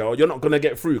a girl, you're not gonna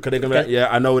get through because they're gonna be like, yeah,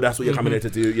 I know that's what you're coming here to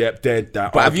do. Yep, dead.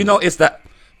 That. But have you noticed that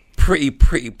pretty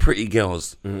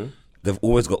girls, they've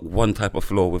always got one type of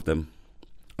flaw with them,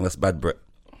 and that's bad breath.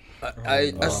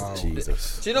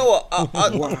 Jesus. Do you know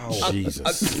what?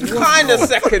 Jesus. Kind of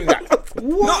second that.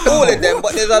 Not all of them,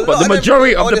 but there's a lot. But the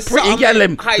majority of the there's pretty something gal,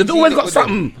 they've always hygienic got with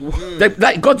something. them. They,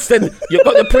 like God said, you've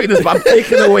got the prettiness, but I'm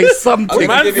taking away something.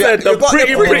 Man said the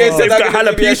pretty prettiness has got and I'm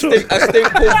gonna give you jalapeno. a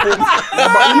stink pum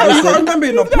pum. But you gotta remember,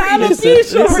 you know, prettiness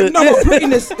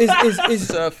is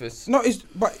Surface. no, it's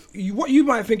but what you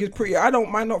might think is pretty, I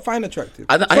might not find attractive.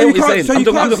 I So hear you what you're can't- saying. so I'm you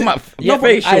talking can't about say- Yeah,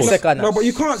 facials. I second No, but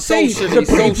you can't say Socially- the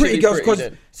pretty socially girls pretty because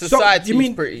then.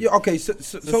 Society's pretty. Yeah, okay, socially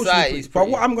Society's pretty. But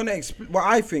pretty. what I'm gonna what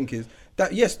I think is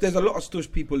that yes, there's a lot of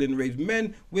stush people in raves,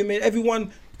 men, women,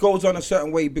 everyone goes on a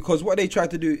certain way because what they try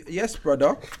to do. Yes,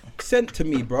 brother, sent to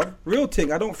me, bro. Real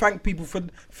thing. I don't thank people for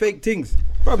fake things,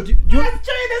 bro. Do you,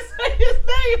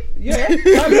 yeah.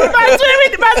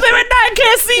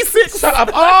 Shut up.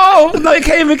 Oh, no, it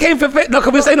came for fit. No,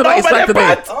 because we're saying about East Side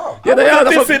today. Yeah, they are.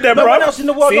 That's This what, in them, no bro. one else in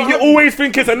the world See, don't you have- always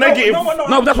think it's a negative.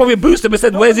 no, that's why we boosted him and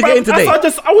said, where's he getting today?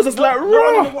 I was just like, No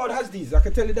one in the raw. world has these. I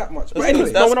can tell you that much. But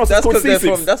anyway, No one else is That's called because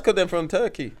they're C6. from. That's because they're from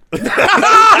Turkey.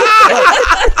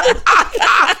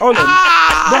 hold on.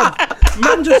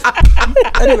 Man, just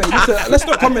anyway. Listen, let's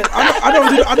not comment.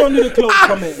 I don't do the close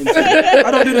commenting. I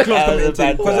I don't do the close commenting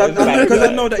thing because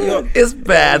I know that you're. It's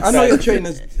bad. I know your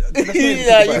trainers.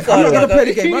 Yeah, you I'm can't. not gonna play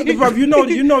the game, bruv.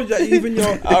 You know that even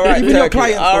your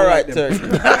clients. All right, don't like them. Turkey.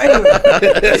 But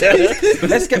anyway,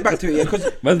 let's get back to it. Yeah,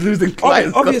 because Man's losing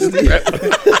clients. obviously.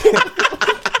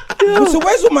 So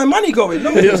where's all my money going?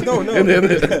 No.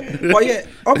 But yeah,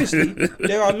 obviously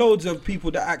there are loads of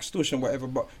people that act stush and whatever.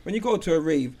 But when you go to a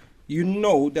rave, you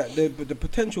know that the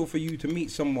potential for you to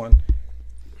meet someone,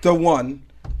 the one,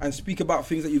 and speak about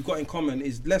things that you've got in common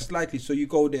is less likely. So you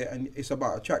go there and it's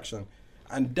about attraction,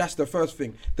 and that's the first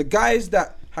thing. The guys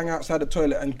that hang outside the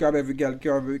toilet and grab every girl,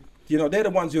 they're the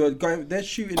ones who are going. They're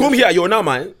shooting. Come here, you're now,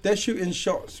 man. They're shooting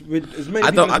shots with as many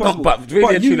people as I possible. don't. But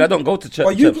really and truly, I don't go to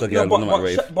church again.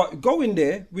 But go in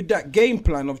there with that game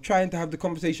plan of trying to have the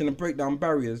conversation and break down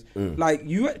barriers. Like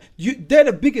they're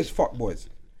the biggest fuck boys.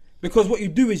 Because what you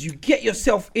do is you get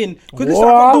yourself in. Because it's like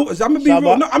my daughters. I'm gonna be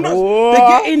real. No, I'm not. They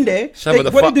get in there. Shabba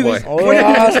the fuck boy.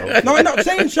 No, I'm not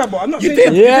saying Shabba. I'm not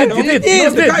saying.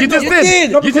 You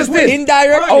just did.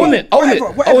 Indirect. Own it.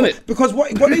 Because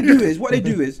what they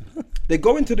do is they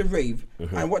go into the rave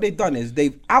and what they've done is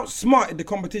they've outsmarted the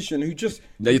competition who just.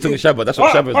 No, you're talking Shabba. That's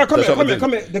what Shabba.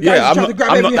 Come here. The guy's trying to grab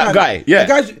every hand. I'm not that guy.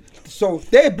 Yeah. So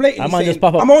they're blatantly saying,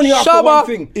 I'm only after one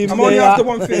thing.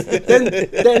 Then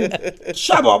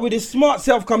Shabba with his smart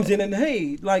self comes in and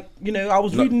hey, like, I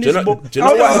was reading this book.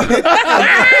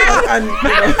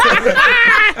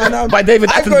 By David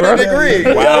Attenborough. I got a degree.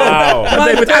 Wow.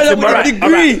 David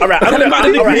Attenborough. All right.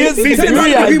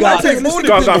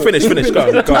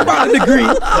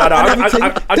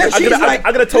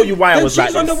 I'm gonna tell you why I was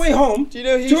like this. She's on the way home to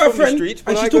her friend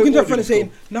and she's talking to her friend and saying,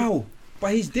 no.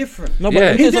 But he's different. No,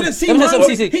 but he didn't see you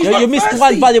missed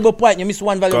one valuable point.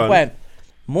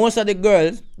 Most of the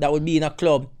girls that would be in a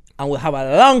club and will have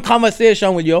a long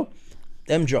conversation with you,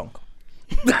 them drunk.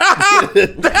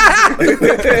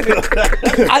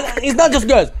 It's not just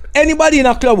girls. Anybody in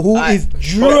a club who is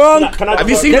drunk, have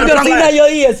you seen them just in your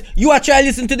ears? You are trying to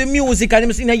listen to the music and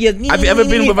them in your ears. Have you ever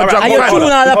been with a drunk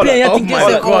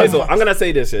friend? I'm gonna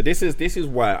say this here. This is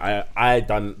why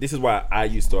I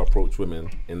used to approach women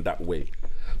in that way.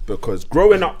 Because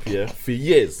growing up here for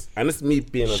years, and it's me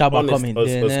being as honest as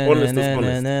honest.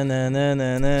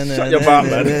 Shut your mouth,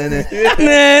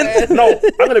 man. No,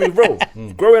 I'm gonna be real.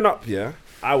 Growing up here,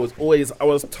 I was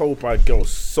told by girls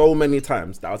so many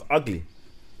times that I was ugly.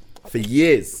 For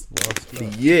years,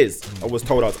 I was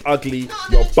told I was ugly.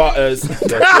 Your butters,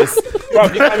 bro.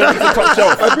 You can't even use the top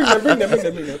shelf. Bring them.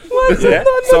 Yeah?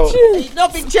 So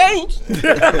nothing changed.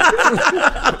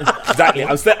 Exactly.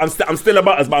 I'm still a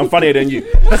butters, but I'm funnier than you.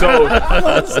 So,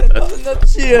 but,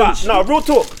 no, real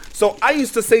talk. So I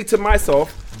used to say to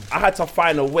myself, I had to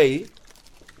find a way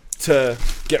to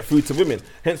get through to women.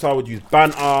 Hence, I would use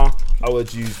banter. I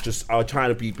was trying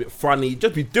to be a bit funny,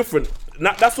 just be different.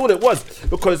 That's all it was.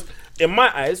 Because in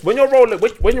my eyes, when you're rolling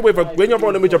with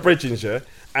your brethren, yeah,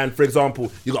 and for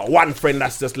example, you got one friend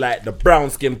that's just like the brown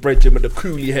skin brethren with the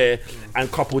coolie hair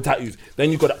and couple tattoos. Then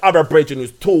you got the other brethren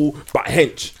who's tall but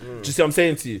hench. Do you see what I'm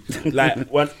saying to you? Like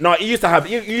he used to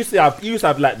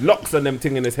have like locks and them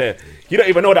thing in his hair. You don't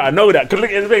even know that I know that. Cause look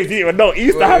at his face, you don't even know. He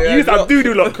used to have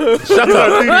doo-doo lock. Shut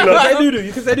up.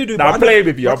 You can say doo-doo. Nah, I play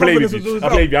with you. I play with you.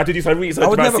 I have to do some research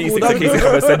about C6 in case you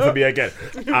come and send for me again.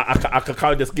 I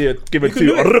can't just give it to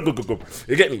you.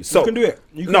 You get me? So you can do it.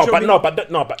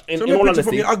 But in all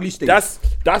honesty,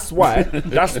 that's why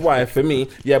for me,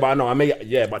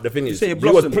 but the thing is, you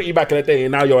was pretty back in the day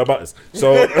and now you're a butters.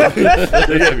 So you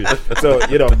get me? So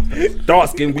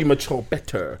dark skin, we mature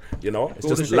better. It's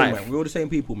just life. We're all the same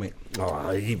people, mate.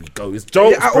 Oh, here we go. It's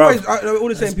jokes, bro. All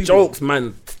the same people. Jokes,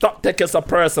 man. Stop taking us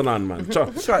personal, man.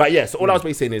 But yeah, so all I was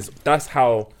basically saying is that's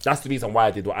the reason why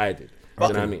I did what I did. You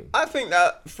know what I mean? I think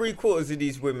that 3/4 of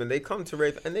these women, they come to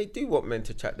rave and they do want men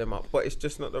to chat them up, but it's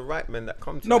just not the right men that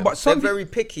come to them. But they're very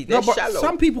picky. They're shallow.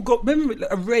 Some people go. Remember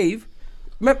a rave.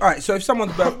 Alright, so if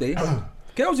someone's birthday,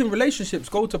 girls in relationships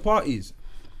go to parties.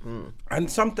 And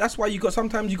that's why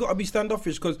sometimes you got to be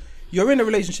standoffish because you're in a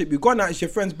relationship, you've gone out, it's your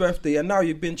friend's birthday, and now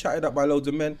you've been chatted up by loads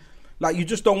of men. Like you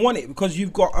just don't want it because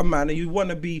you've got a man and you want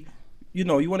to be, you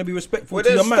want to be respectful to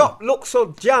your man. Stop, look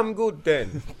so damn good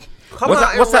then.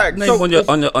 What's that name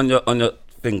on your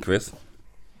thing, Chris?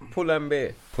 Pull and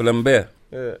Bear. Pull and Bear.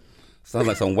 Yeah. Sounds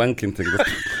like some wanking thing.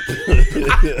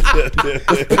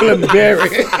 Pull and Bear.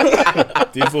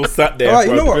 These all sat there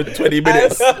for 20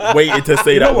 minutes waiting to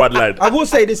say that one line. I will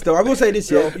say this though.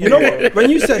 Yeah. You know what? When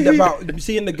you said about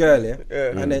seeing the girl,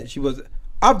 and then she was,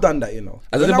 I've done that.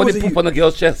 Has anybody poop on a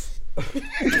girl's chest?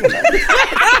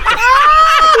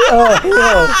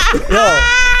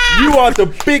 You are the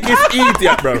biggest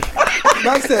idiot, bro.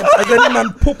 Man said, has any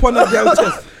man poop on a girl's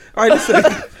chest? All right, listen.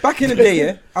 Back in the day,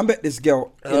 yeah, I met this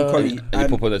girl in Collie. And you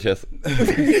pop on the chest.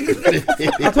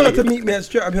 I told her to meet me at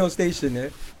Streatham Hill Station, yeah,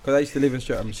 because I used to live in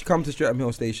Streatham. She come to Streatham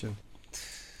Hill Station.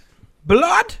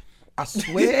 Blood? I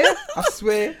swear.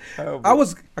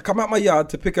 I come out my yard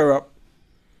to pick her up.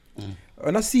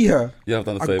 When I see her, Yeah, I've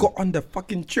done the I same. got on the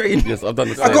fucking train. Yes, I've done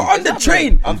the same. I got on the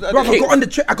train. I've done Bruv, the I got on the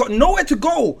train. I got nowhere to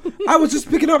go. I was just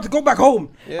picking her up to go back home.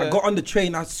 Yeah. I got on the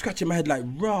train. I was scratching my head like,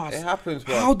 Ross. It happens,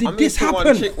 bro. How did I moved this to happen?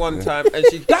 One chick one time, and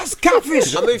she. That's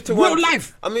catfish. I moved to real one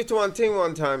life. I moved to one thing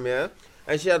one time, yeah,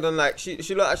 and she had on like she looked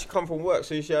like she come from work,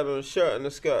 so she had on a shirt and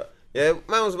a skirt. Yeah,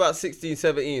 man was about 16,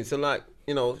 17, so like.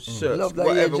 You know, shirts, Love that,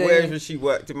 whatever, yeah, wherever she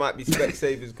worked, it might be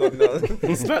Specsavers, God knows.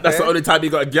 That's the only time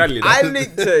you got a gal, you know? I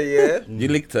linked her, yeah, You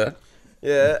licked her.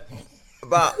 yeah.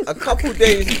 About a couple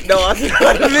days, no, I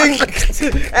linked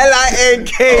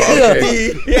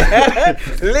L-I-N-K-D, yeah,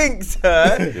 linked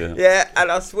her, yeah,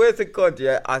 and I swear to God,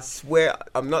 yeah, I swear,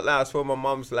 I'm not lying, I swear on my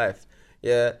mum's life,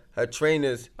 yeah, her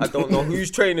trainers, I don't know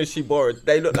whose trainers she borrowed,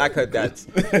 they look like her dad's,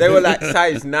 they were like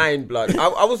size 9, blood,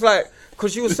 I was like,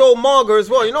 because she was so mager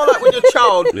as well. You know, like when your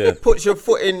child puts your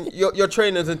foot in your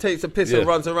trainers and takes a piss and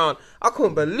runs around. I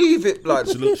couldn't believe it, blood.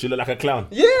 She looked like a clown.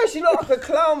 Yeah, she looked like a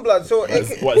clown, blood. So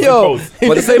Yo,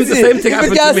 But the same thing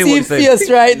happened to me. If you can see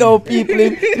fierce right now, people.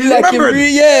 Like Remember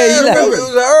it? yeah, it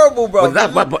was horrible, bro.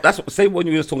 But that's what, say when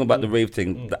you was talking about the rave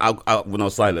thing. When I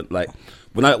was silent, like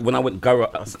when I went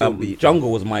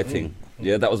jungle was my thing.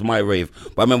 Yeah, that was my rave.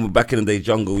 But I remember back in the day,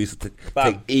 jungle, we used to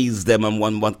take ease them and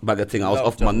one bag of thing. I was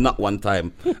off my nut one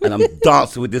time, and I'm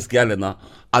dancing with this gal in her.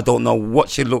 I don't know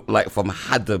what she looked like from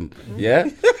Haddam. Yeah,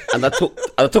 and I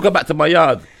took her back to my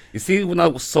yard. You see, when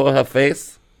I saw her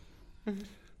face,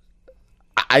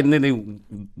 I nearly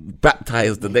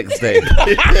baptized the next day.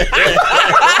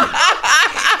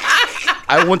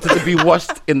 I wanted to be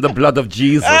washed in the blood of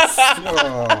Jesus.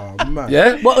 Oh, man.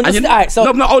 Yeah? But And alright, so-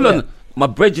 no, hold on. My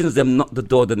brethren them knocked the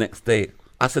door the next day.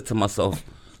 I said to myself,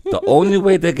 the only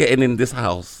way they're getting in this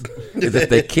house is if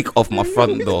they kick off my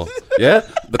front door. Yeah?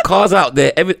 The car's out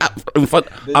there, in front.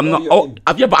 I'm not.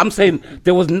 Yeah, but I'm saying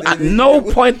there was at no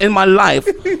point in my life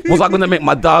was I going to make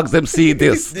my dogs them see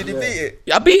this. Did he beat it?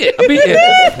 Yeah, I beat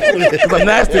it. Because I'm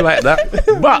nasty like that.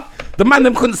 But the man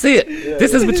them couldn't see it.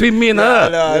 This is between me and her.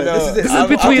 No. This is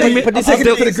between me. But this is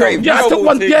to the grave. Yeah, I took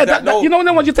one. Yeah, you know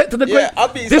the one you take to the grave. I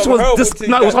beat This some was horrible this. things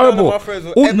No, it was that none of horrible. my friends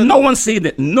will ever No do. one's seen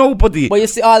it. Nobody. But you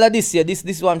see, all of this, yeah, this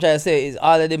is what I'm trying to say is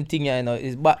all of them thing, you know,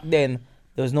 is back then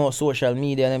there was no social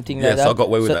media and them thing like that. Yeah, so I got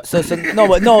away with that. So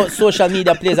social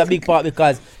media plays a big part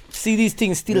because see these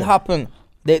things still happen.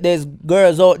 There's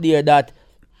girls out there that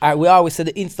we always say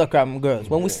the Instagram girls.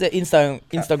 When we say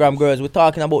Instagram girls, we're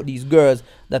talking about these girls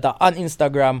that are on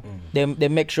Instagram. They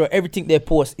make sure everything they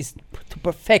post is to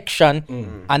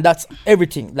perfection, and that's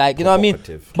everything. Like you know what I mean.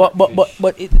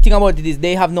 But the thing about it is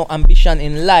they have no ambition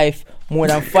in life more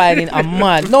than finding a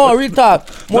man. No, real talk.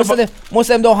 Most of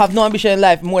them don't have no ambition in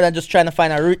life more than just trying to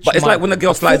find a rich But it's man. like when a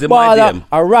girl slides in my DM.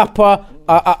 A rapper,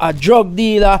 a drug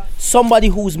dealer, somebody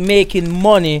who's making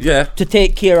money to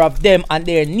take care of them and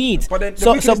their needs. But then the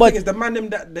biggest thing is the man them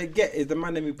that they get is the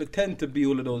man them who pretend to be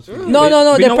all of those things.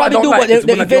 No, they probably do, but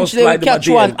they eventually will catch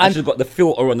one. And she's got the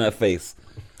filter on her face.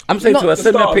 I'm saying to her,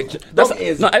 send me a picture.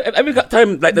 Every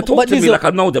time, like they talk to me like I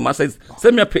know them. I say,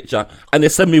 send me a picture, and they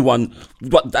send me one.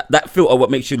 But that filter,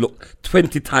 what makes you look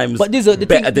 20 times better than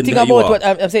the thing you about are. what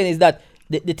I'm saying is that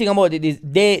the thing about it is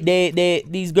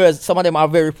these girls, some of them are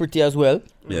very pretty as well,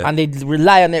 and they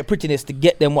rely on their prettiness to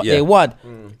get them what they want.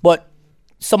 But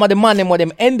some of the man them what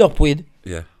them end up with,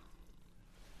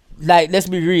 like let's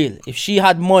be real, if she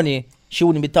had money, she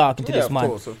wouldn't be talking to this man.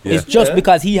 Course. It's just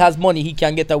because he has money, he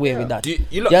can get away with that.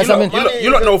 You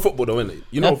lot know football though, innit?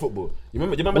 You know football. You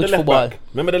remember Which the left football? back?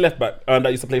 Remember the left back that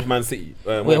used to play for Man City?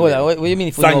 Wait, hold on. What do you mean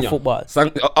if you know Sanya. football?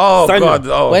 Sanya. God.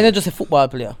 Oh. Why not just a football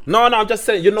player? No, I'm just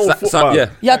saying, you know football. Yeah.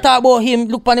 Yeah, talk about him.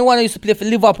 Look on the one who used to play for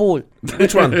Liverpool.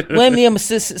 Which one? When name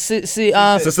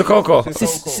Sister Coco.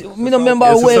 me no remember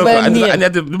where by And name. they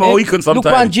had the Mohican Look on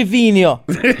sometimes. Jivinho.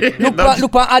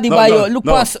 Look on Adebayo. Look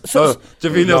on.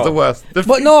 Javinho's the worst.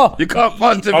 But no. You can't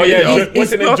punch Javinho. Oh yeah,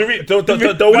 what's in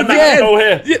the one that has no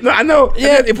hair. Yeah, no, I know.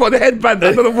 Yeah. He put the headband.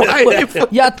 I don't know why.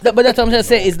 Yeah, but that's what I'm trying to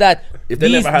say is that If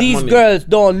they never had these money. girls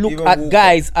don't look Even at Walker.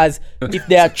 guys as if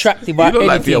they're attractive or You don't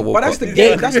like Pierre anything. Walker. But that's the They-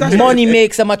 game. That's money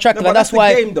makes them attractive, No, and but that's that's the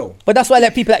why. game, though. But that's why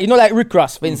like people like like Rick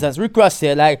Ross, for instance. Rick Ross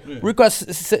here, Rick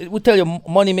Ross will tell you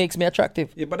money makes me attractive.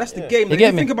 Yeah, but that's the game. You If get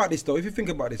you me? think about this though, if you think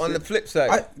about this, On the flip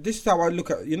side, this is how I look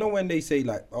at. You know when they say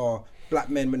like, oh, black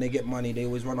men when they get money, they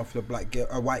always run off the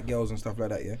white girls and stuff like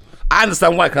that. Yeah. I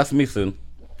understand why, 'cause that's me soon.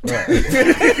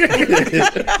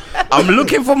 I'm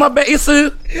looking for my Betty Sue.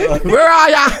 Where are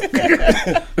ya?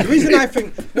 The reason I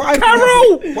think, what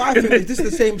I think is this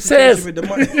is the same situation with the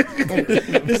money.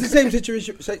 This is the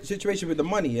same situation with the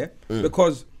money, yeah.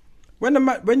 Because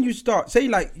when you start, say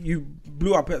like you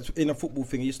blew up in a football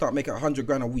thing, you start making 100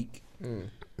 grand a week.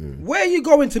 Where are you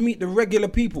going to meet the regular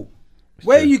people?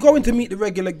 Where are you going to meet the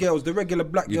regular girls, the regular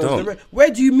black girls? Where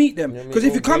do you meet them? Because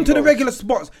if you come to the regular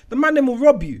spots, the man them will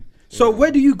rob you. So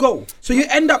where do you go? So you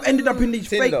ended up in these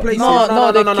fake places.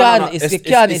 No, they can.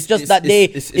 It's just that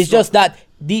it's just that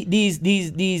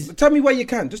these. Tell me where you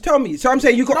can. Just tell me. So I'm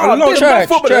saying you got a lot of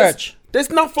church. There's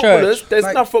enough footballers. There's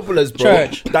enough footballers, bro.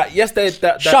 Church. That yes,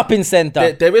 that Shopping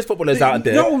centre. There is footballers out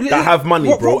there that have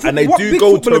money, bro, and they do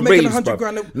go to raves,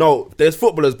 bro. No, there's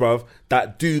footballers, bro,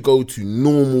 that do go to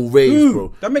normal raves,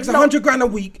 bro. That makes 100 grand a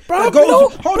week. Bro,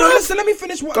 hold on, listen. Let me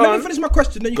finish. Let me finish my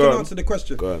question. Then you can answer the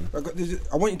question. Go on.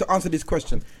 I want you to answer this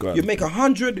question. You make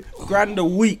 100 grand a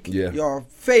week. Yeah. You're a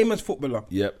famous footballer.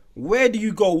 Yep. Where do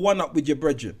you go one up with your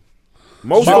brethren?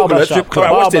 Most footballers, strip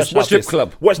club. Watch this. Strip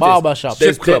club. Watch this.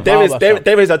 Strip club.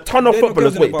 There is a ton of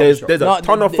footballers. Wait, there's a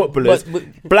ton of footballers.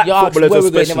 Black footballers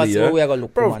especially.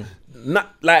 Bro,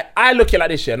 like I look at it like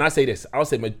this, and I say this. I'll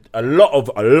say a lot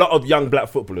of young black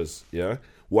footballers,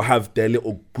 will have their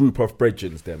little group of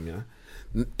brethren.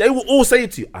 They will all say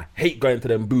to you, "I hate going to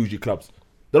them bougie clubs.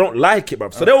 They don't like it, bro."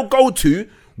 So they'll go to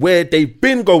where they've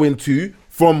been going to.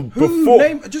 From before,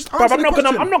 bruv,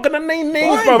 I'm not gonna name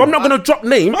names, bro. I'm not gonna drop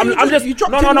names. I'm just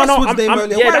no.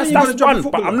 That's fun.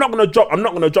 But I'm not gonna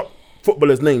drop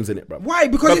footballers' names in it, bro. Why?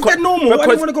 Because it's normal. Why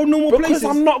do you want to go normal places?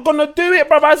 Because I'm not gonna do it,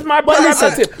 bro. That's my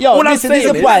prerogative. All I'm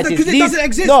saying is because it doesn't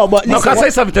exist. No, but can I say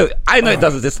something to you? I know it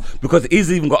doesn't exist because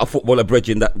he's even got a footballer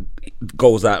brethren that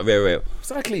goes out very rare.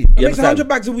 Exactly. He makes 100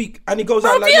 bags a week and he goes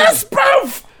out like yes,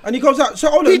 bruv. And he goes out.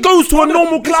 So he goes to a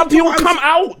normal club. He will come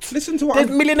out. Listen to what there's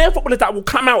millionaire footballers that will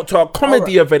come out to a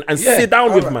comedy event and sit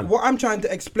down with man. What I'm trying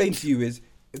to explain to you is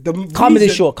the comedy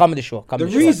show. Comedy show.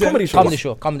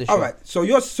 All right. So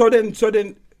you're saying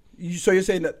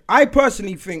that I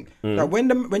personally think that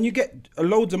when you get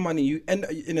loads of money, you end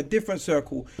in a different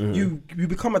circle. You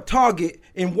become a target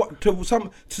in to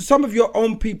some of your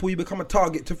own people. You become a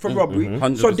target for robbery.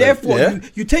 100%. So therefore,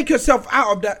 you take yourself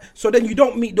out of that. So then you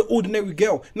don't meet the ordinary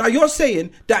girl. Now you're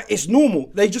saying that it's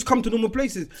normal. They just come to normal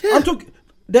places. Yeah. I'm talking.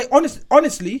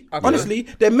 Honestly,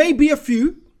 there may be a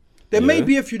few.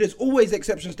 There's always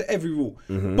exceptions to every rule,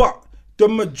 but. The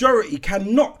majority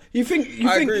cannot. Do you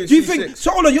think?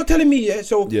 So hold on, you're telling me,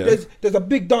 So there's a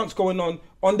big dance going on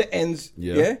the ends,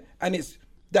 and it's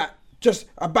that just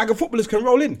a bag of footballers can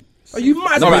roll in. Are you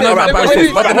mad? But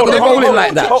they're not gonna roll in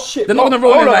like that. They're not gonna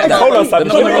roll in like that.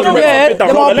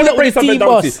 Hold on, let me break something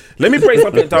down to you. Let me break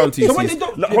something down to you.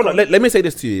 Hold on, let me say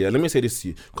this to you. Let me say this to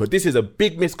you because this is a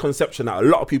big misconception that a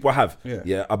lot of people have.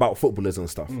 About footballers and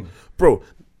stuff, bro.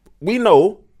 We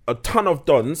know a ton of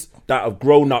dons that have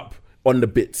grown up on the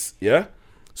bits,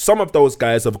 some of those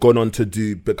guys have gone on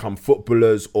to become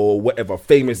footballers or whatever,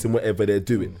 famous in whatever they're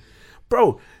doing,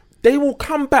 bro. They will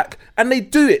come back and they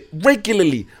do it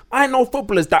regularly. I know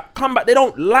footballers that come back. They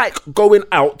don't like going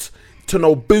out to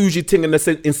no bougie thing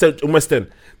in Central West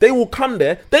End. They will come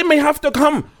there. They may have to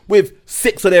come with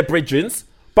 6 of their brethren,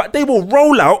 but they will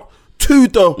roll out to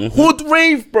the hood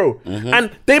rave, bro.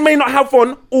 And they may not have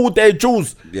on all their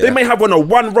jewels. They may have on a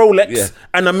one Rolex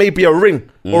and maybe a ring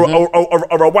or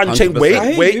a one chain.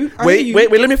 Wait,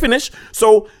 let me finish.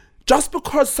 So just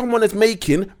because someone is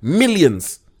making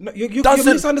millions, you're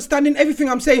misunderstanding everything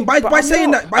I'm saying by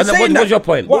saying that. What's your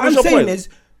point? What I'm saying is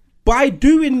by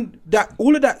doing that,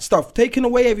 all of that stuff, taking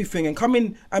away everything and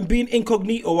coming and being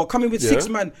incognito or coming with 6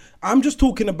 man. I'm just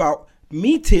talking about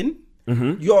meeting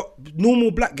your normal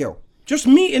black girl. Just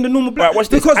meeting the normal black girl.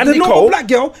 Because the normal black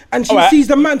girl and she sees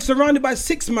the man surrounded by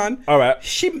 6 man. All right.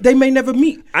 They may never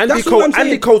meet. Andy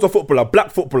Cole's a footballer,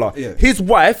 black footballer. Yeah. His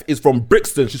wife is from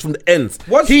Brixton. She's from the ends.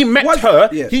 He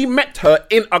met her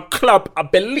in a club, I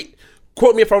believe.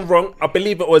 Quote me if I'm wrong. I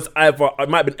believe it might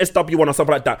have been SW1 or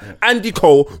something like that. Yeah. Andy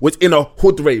Cole was in a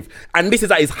hood rave, and this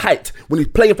is at his height when he's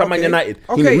playing for Man United.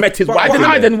 He met his wife.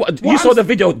 You saw the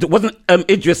video. Wasn't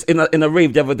Idris in a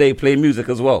rave the other day playing music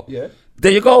as well? Yeah.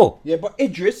 There you go. Yeah, but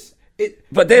Idris. His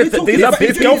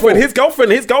girlfriend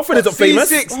isn't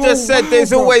famous. C6 just said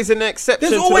there's always an exception.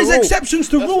 There's always exceptions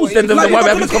to rules. Then why are we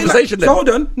having this conversation then? So hold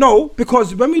on, no,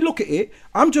 because when we look at it,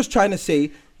 I'm just trying to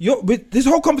say, this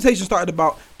whole conversation started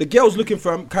about the girls looking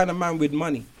for a kind of man with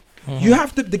money. You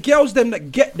have to, the girls them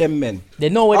that get them men. They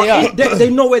know where they are. They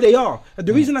know where they are. And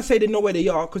the reason I say they know where they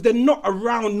are, because they're not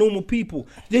around normal people.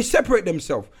 They separate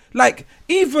themselves. Like,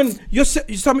 even you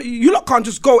lot can't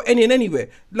just go any and anywhere.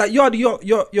 Like,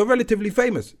 you're relatively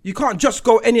famous. You can't just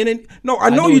go any and any. No, I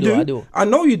know you do. I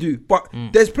know you do. But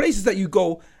there's places that you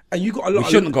go and you got a lot.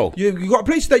 We shouldn't go. You got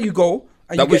places that you go.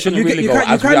 And that we shouldn't really go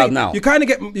as we are now. You kind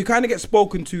of get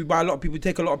spoken to by a lot of people,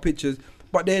 take a lot of pictures,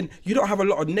 but then you don't have a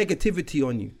lot of negativity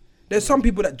on you. There's some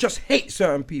people that just hate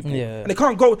certain people, and they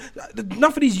can't go.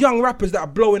 Enough of these young rappers that are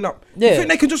blowing up. You think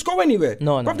they can just go anywhere?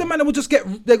 No. But the man will just get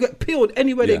peeled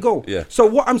anywhere they go. Yeah. So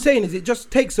what I'm saying is, it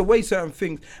just takes away certain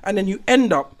things, and then you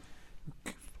end up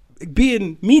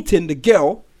meeting the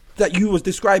girl that you was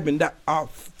describing that are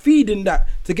feeding that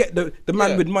to get the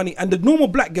man with money, and the normal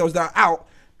black girls that are out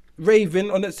raving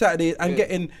on that Saturday and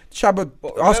getting Shabba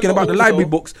asking about the library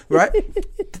books, right?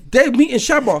 They're meeting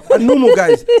Shabba and normal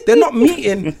guys. They're not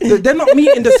meeting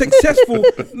the successful.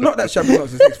 Not that Shabba's not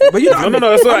successful, but you know. No,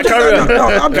 that's all right. Carry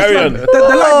on. Carry on.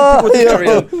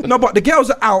 The people no, but the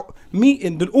girls are out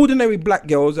meeting the ordinary black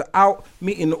girls are out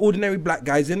meeting the ordinary black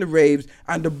guys in the raves,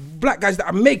 and the black guys that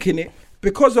are making it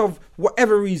because of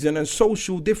whatever reason and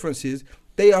social differences.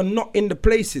 They are not in the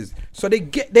places, so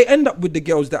they end up with the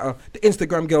girls that are the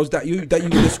Instagram girls that you were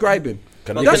describing.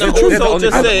 Can I also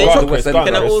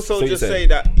just say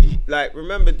that, like,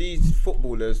 remember these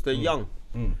footballers? They're young.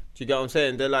 Do you get what I'm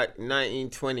saying? They're like 19,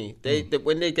 20. They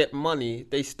when they get money,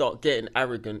 they start getting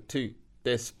arrogant too.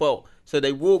 They're spoilt. So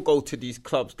they will go to these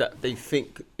clubs that they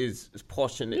think is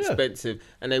posh and expensive,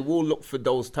 and they will look for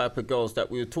those type of girls that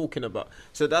we were talking about.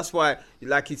 So that's why,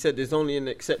 like he said, there's only an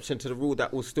exception to the rule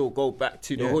that will still go back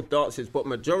to the hood dances, but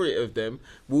majority of them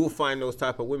will find those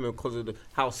type of women because of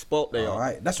how spoilt they are.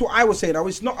 Right. That's what I was saying.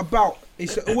 It's not about.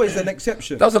 It's always an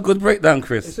exception. That was a good breakdown,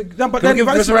 Chris. Can we give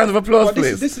Chris a round of applause,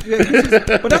 please?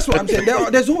 But that's what I'm saying.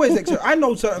 There's always exceptions. I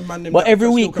know certain men. But every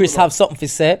week, Chris have something to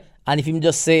say. And if you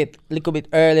just say it a little bit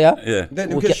earlier,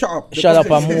 then we can shut up. Shut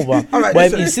up and move on. Right,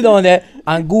 but if you sit down there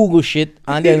and Google shit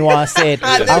and then want to say it,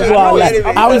 I'm going like.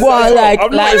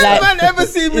 Man ever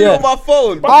see me on my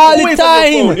phone? All the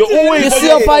time. You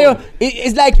see up on your.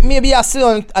 It's like maybe I sit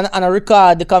on and I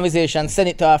record the conversation, send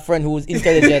it to a friend who's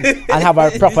intelligent and have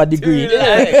a proper degree,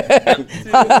 and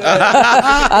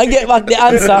get back the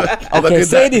answer. Okay,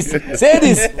 say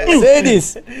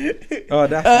this. Oh,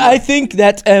 that's I think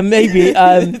that maybe.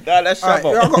 I've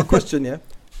got a question, yeah.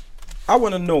 I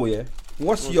want to know, yeah.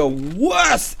 What's your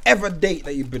worst ever date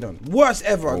that you've been on? Worst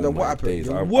ever. What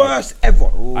happened? Worst ever.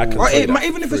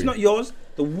 Even if it's not yours,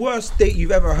 the worst date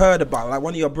you've ever heard about, like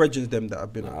one of your brethren them that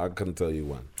have been on. I can tell you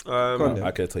one.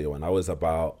 I can tell you one. I was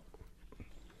about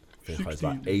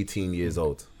 18 years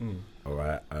old. All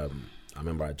right. I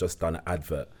remember I just done an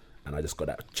advert and I just got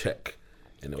that check.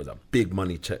 And it was a big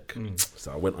money check.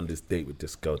 So I went on this date with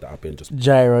this girl that I've been just...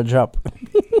 Gyro drop.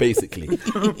 Basically.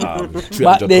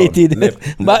 Backdated.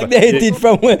 Backdated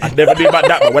from when? I never knew about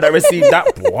that, but when I received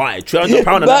that, boy, £300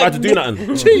 and I had to do nothing.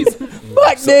 Jeez.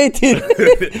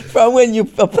 Backdated from when you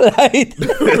applied.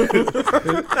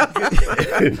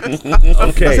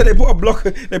 Okay. So they put a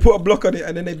block on it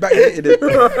and then they backdated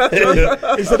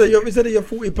it. Instead of your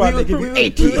 £40, they give you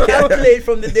 80. We calculate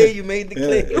from the day you made the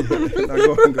claim.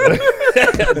 Go on.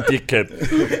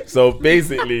 Dickhead. So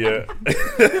basically, Yo,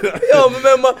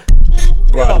 remember?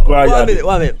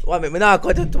 One minute. Me not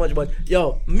cut too much, but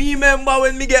yo, me remember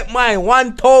when me get mine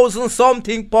 1,000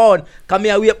 something pound. Come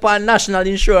here, wait for national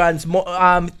insurance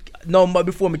number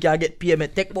before me can get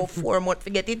payment. Take about 4 months to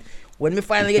get it. When me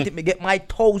finally get it, me get my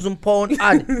 £1,000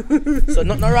 on. So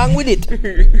nothing wrong with it.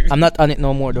 I'm not on it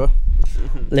no more though.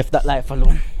 Left that life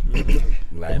alone.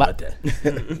 But this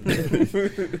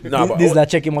is like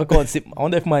checking my account. I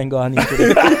wonder if mine gone into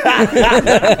the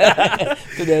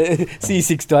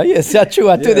C6 to yes, that's true.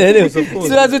 Today, as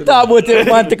soon as we talk about it,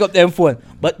 man take up them phone.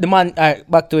 But the man,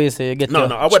 back to you, so you get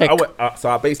I went. So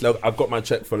I basically I got my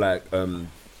check for like the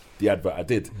advert I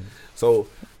did. So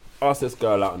asked this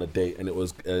girl out on a date, and it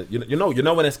was you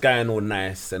know when it's going all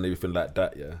nice and everything like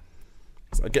that, yeah.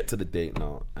 So I get to the date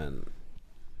now and.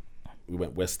 We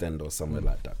went West End or somewhere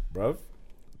like that, bruv.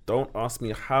 Don't ask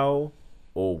me how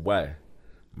or why.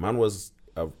 Man was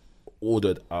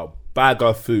ordered a bag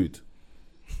of food.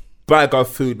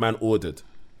 Man ordered.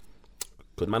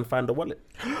 Could man find the wallet?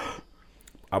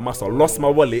 I must have lost my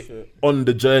wallet on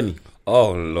the journey.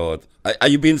 Oh Lord, are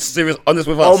you being serious? Honest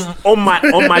with us? On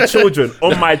my children.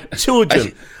 I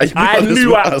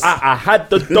knew I had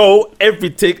the dough,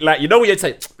 everything. Like, you know what you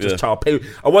say? Just child pay.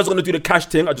 I wasn't gonna do the cash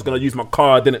thing. I was just gonna use my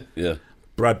card, didn't it? Yeah,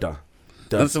 brother.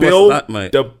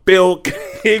 Mate. The bill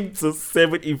came to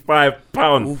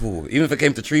 £75. Ooh, even if it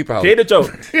came to £3. Hear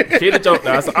the joke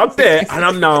now. So I'm there and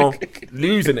I'm now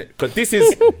losing it because this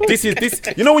is.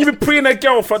 You know when you've been preying a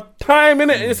girl for time,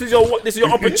 innit? And this is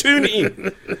your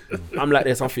opportunity. I'm like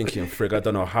this. I'm thinking, frig, I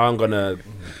don't know how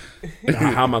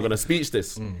am I gonna speech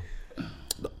this?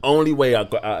 The only way I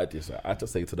got out of this, I had to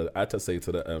say to the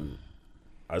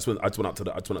I just went up to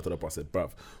the boss. I said,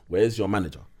 bruv, where's your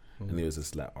manager? And he was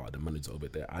just like, the manager's over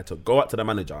there. I had to go up to the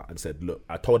manager and said, look,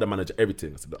 I told the manager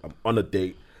everything. I said, look, I'm on a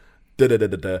date. I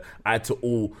had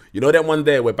to that one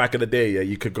day where back in the day,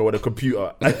 you could go on a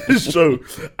computer and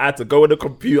I had to go on the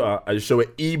computer and show an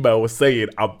email saying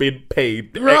I've been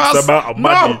paid X amount of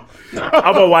money.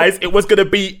 Otherwise, it was gonna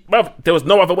be, bruv, there was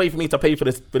no other way for me to pay for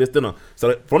this dinner.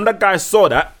 So from the guy saw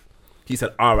that, he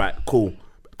said, all right, cool,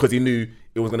 because he knew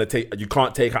it was gonna take. You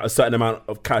can't take out a certain amount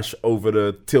of cash over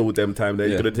the till them time. There,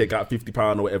 you're gonna take out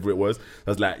 £50 or whatever it was. I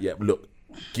was like, yeah, look,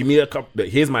 give me a couple.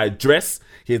 Here's my address.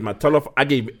 Here's my telephone. I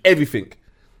gave everything,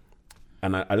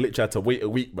 and I literally had to wait a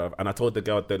week, bruv. And I told the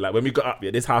girl that, like, when we got up,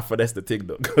 this half for this the thing,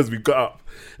 though, because we got up,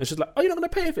 and she's like, "Oh, you're not gonna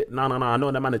pay for it?" No. I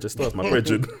know the manager stores my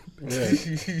brethren,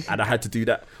 and I had to do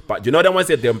that. But you know that one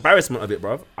said the embarrassment of it,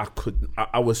 bruv.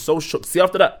 I was so shook. See,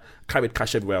 after that, carried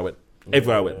cash everywhere I went.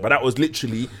 But that was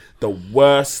literally the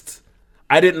worst.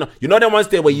 I didn't know. You know them ones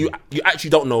there where you actually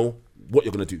don't know what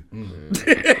you're gonna do. You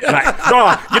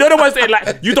know the ones there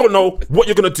like you don't know what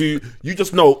you're gonna do. You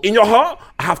just know in your heart,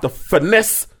 I have to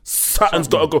finesse. Something's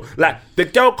gotta go. Like the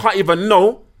girl can't even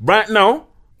know right now.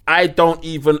 I don't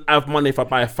even have money if I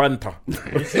buy a Fanta.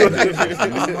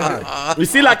 You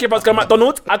see, like if I was going to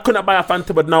McDonald's, I couldn't buy a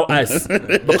Fanta with no ice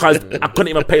because I couldn't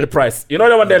even pay the price. You know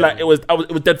the one day, like it was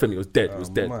dead for me. It was dead. It was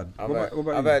dead.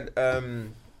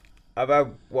 I've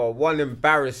had one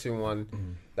embarrassing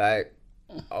one. Like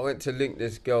I went to link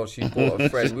this girl. She brought a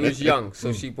friend. We was young,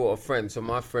 so she brought a friend. So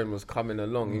my friend was coming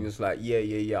along. He was like,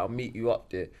 yeah, I'll meet you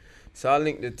up there. So I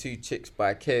linked the two chicks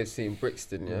by KFC in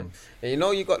Brixton, yeah? And you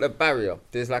know you got the barrier.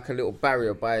 There's like a little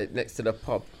barrier next to the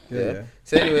pub, yeah?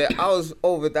 So anyway, I was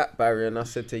over that barrier and I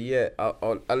said to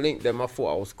I linked them. I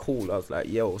thought I was cool. I was like,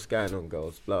 yo, what's going on,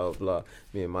 girls? Blah, blah.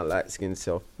 Me and my light-skinned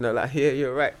self. And they're like, yeah,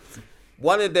 you're right.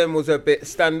 One of them was a bit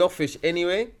standoffish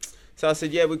anyway. So I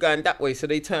said, yeah, we're going that way. So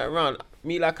they turned around.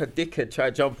 Me like a dickhead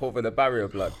tried to jump over the barrier,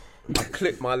 blood. I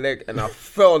clipped my leg and I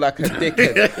fell like a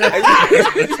dickhead.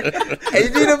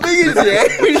 And you know the thing is, the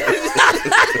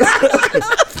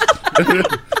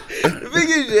thing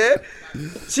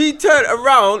is, she turned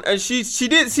around and she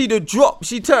didn't see the drop.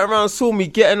 She turned around and saw me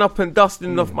getting up and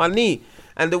dusting off my knee.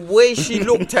 And the way she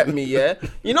looked at me,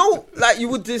 you know, like you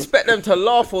would expect them to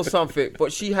laugh or something,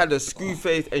 but she had a screw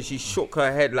face and she shook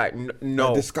her head like,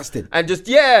 no. Disgusted. And just,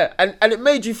 and it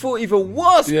made you feel even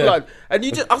worse, blood. And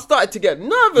I started to get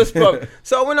nervous, bro.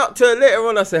 So I went up to her later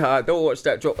on, I said, don't watch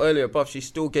that drop earlier, bruv. She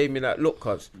still gave me that look,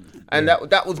 cuz. And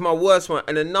that was my worst one.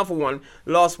 And another one,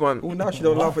 last one. Oh, now she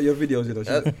don't laugh at your videos, you know.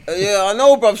 Yeah, I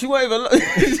know, bruv. She won't even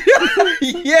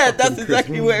yeah, that's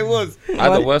exactly what it was. I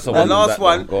had the worst one. The last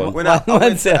one, when I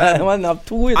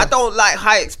don't like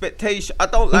high expectations. I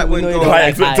don't like when girls high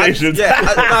expectations.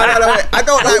 I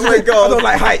don't like when girls. I don't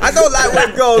like heights. I don't like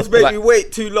when girls make me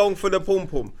wait too long for the pom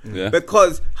pom. Yeah.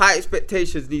 Because high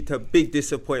expectations lead to big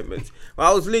disappointments. When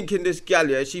I was linking this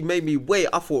gal, she made me wait.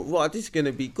 I thought, right, this is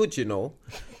gonna be good, you know.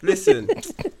 Listen,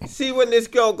 see when this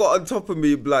girl got on top of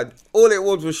me, blood, all it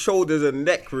was shoulders and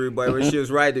neck room, boy, when she was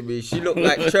riding me. She looked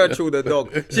like Churchill the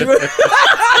dog. She was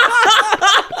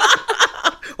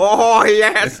oh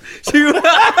yes, she went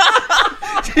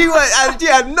and she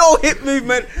had no hip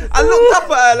movement. I looked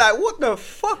up at her like, what the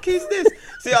fuck is this?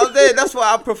 See, I was there. That's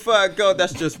why I prefer a girl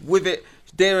that's just with it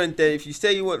there and then. If you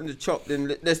say you want the chop,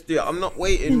 then let's do it. I'm not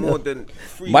waiting more than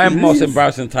 3 My minutes. most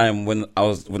embarrassing time when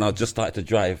I just started to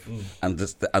drive and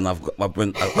I've got I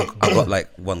got like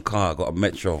one car. I got a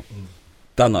Metro,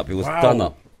 done up. It was done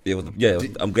up. It was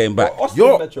I'm going back.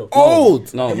 You're Metro.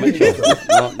 Old. No Metro.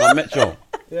 no Metro.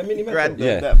 Yeah, mini Metro.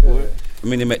 Yeah.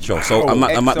 Mini Metro. So I'm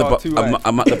at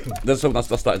the there's something I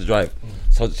started to drive.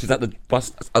 So she's at the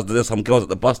bus. There's some girls at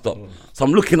the bus stop. So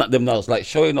I'm looking at them now. It's like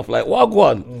showing off, like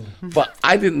wagwan. But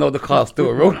I didn't know the car's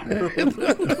still rolling. My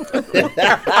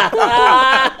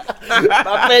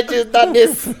friend just done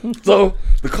this. So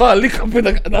the car lick up in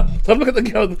the. So I'm looking at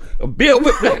the girl. A beer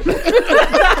whip.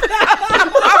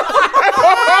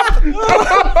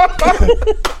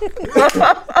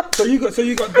 So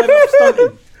you got dead up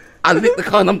stunting. I licked the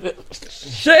car and I'm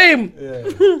shame.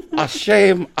 A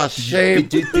shame.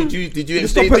 Did you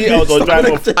stay details or drive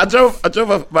off? I drove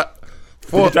about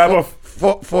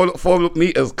 4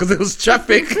 meters because it was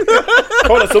traffic.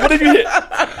 Hold on, so what did you hit?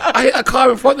 I hit a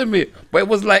car in front of me, but it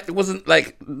wasn't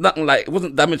like nothing like, it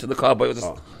wasn't damage to the car, but it was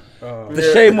just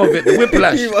the shame of it, the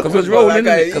whiplash, because it was rolling,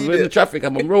 because we're in the traffic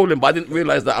and I'm rolling, but I didn't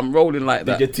realise that I'm rolling like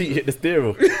that. Did your teeth hit the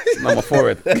steering? No, my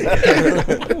forehead.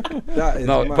 That is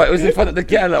No, mad. but it was in front of the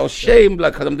girl. I was shamed,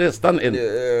 like, because I'm there stunting.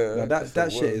 No,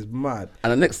 that shit is mad.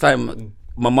 And the next time,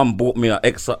 my mum bought me a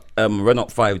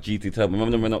Renault 5 GT Turbo.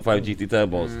 Remember the Renault 5 GT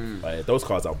Turbos? Like, those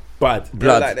cars are bad.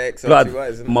 Blood, like the XR2, blood.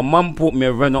 isn't it? My mum bought me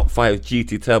a Renault 5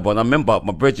 GT Turbo, and I remember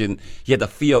my brethren, he had a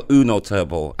Fiat Uno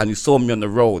Turbo, and he saw me on the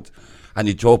road, and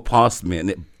he drove past me, and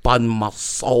it burned my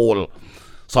soul.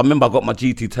 So I remember I got my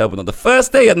GT Turbo. Now the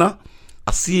first day,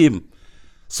 I see him,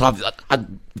 so I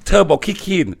turbo kick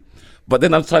in, but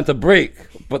then I'm trying to brake.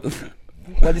 But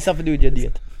What does have to do with your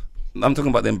date? I'm talking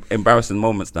about the embarrassing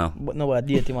moments now. But no, what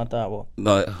date you want to talk about?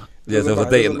 No, yeah, there was a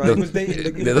date. He was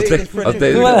dating There was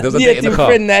a date in the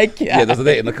car. Yeah, there was a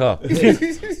date in the car.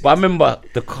 But I remember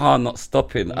the car not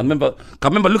stopping. I remember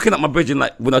looking at my bridge and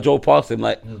like when I drove past him,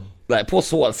 like poor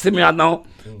sort, see me out now.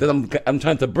 Then I'm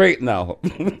trying to brake now.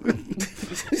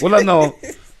 Well, I know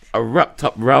I wrapped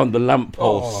up round the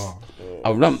lamppost.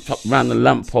 I wrapped up round the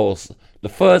lamppost. The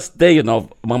first day,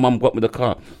 my mum got me the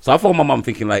car. So I thought my mum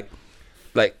thinking like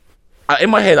in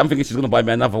my head, I'm thinking she's gonna buy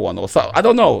me another one or something. I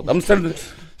don't know. I'm telling.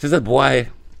 She said, "Boy,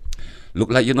 look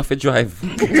like you're not for drive."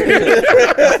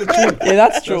 Yeah,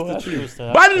 that's true. That's true.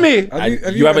 Sir. Ban me.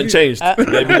 You haven't changed.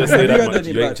 Maybe just say Have you that had much.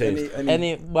 any You ain't bad, changed.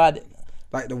 Any bad?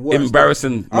 like the worst?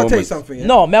 Embarrassing I'll tell you moments. something. Yeah?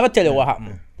 No, me I tell you what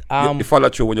happened. You follow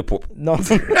through when you poop. No. No,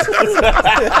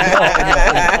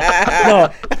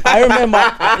 I remember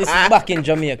this is back in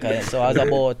Jamaica, yeah, so I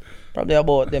was probably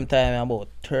about them time, about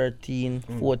 13,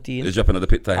 14. You're jumping at the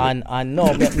pit time. And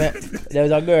no, there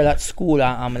was a girl at school and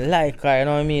I'm like her, you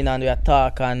know what I mean? And we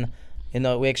talk and,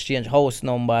 we exchange house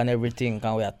number and everything,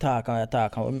 and we talk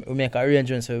and we make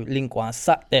arrangements so we link one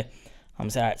Saturday. I'm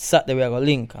saying, alright, Saturday we are going to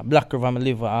link. Black River, I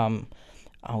live, and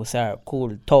we say, alright,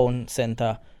 cool, town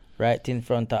centre. Right in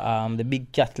front of the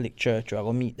big Catholic church, we're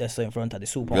gonna meet there, so in front of the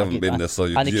supermarket. We haven't been there, so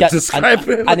you and describe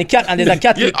it. And there's a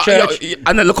Catholic church.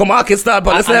 And the local market start, but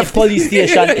And it's the left. police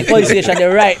station,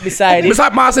 they're right beside it.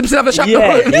 Beside Mars himself, a shop.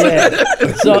 Yeah.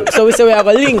 So we say we have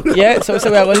a link, yeah. So we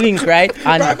say we have a link, right?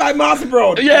 And Right by Master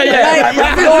Bro. Yeah.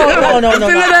 no.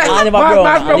 I never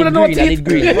brown. I did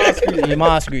green.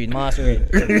 Mars green.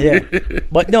 Yeah.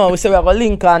 But no, we say we have a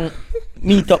link and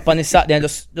meet up on the Saturday and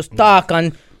just talk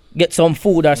and get some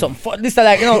food or something. This is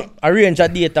like, arrange a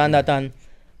date and that, and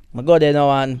I go there now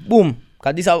and boom.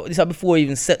 Cause this is before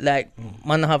even set, like,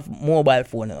 man have mobile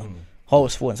phone,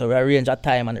 house phone, so we arrange a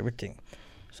time and everything.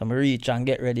 So I reach and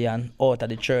get ready and out of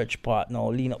the church part now,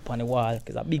 lean up on the wall, cause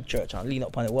it's a big church, and lean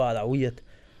up on the wall and wait.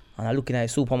 And I looking at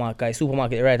the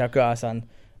supermarket right across, and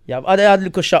you have other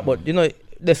little shop, but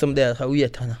there's some there, so I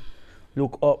wait and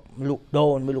look up, look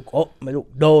down, me look up, me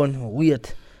look down,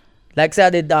 wait. Like say I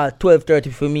did that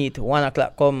 12:30 for me to 1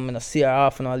 o'clock come and I see her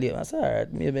half an hour later. I said,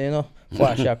 alright, maybe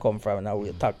where she come from and I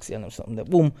wait taxi and something. Then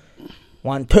boom,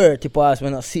 1:30 pass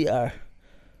me not see her.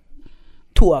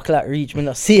 2 o'clock reach me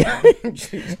not see her.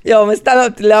 Yo, I stand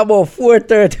up till about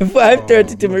 4:30,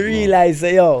 5:30 to me realize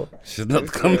say She's not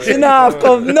coming. she not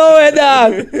come nowhere,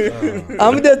 dog.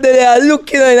 I'm just there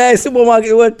looking in the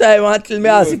supermarket one time until me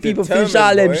I see people finish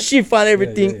all them shift and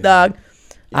everything, dog.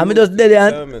 I'm just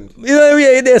there and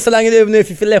where you there so long you don't even know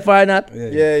if you left or not.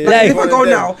 Yeah. Like, if I go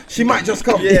now, she might just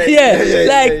come.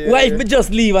 Why if me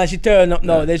just leave and she turn up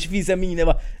now, then she feels me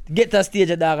never get to the stage,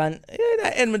 dog, and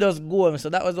that end me just go. So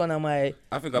that was one of my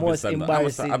I think I've been most stand up.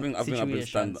 embarrassing I've been stand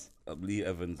situations. up. Lee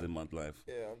Evans in my life.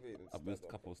 I've been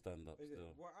a couple stand ups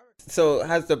still. So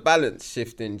has the balance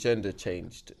shift in gender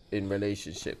changed in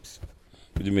relationships,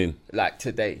 What do you mean? like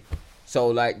today? So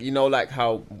like, like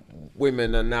how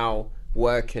women are now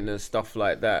working and stuff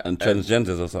like that. And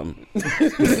transgenders or something?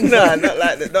 Nah,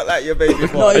 not like your baby No,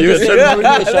 father. you it's a just trans- in a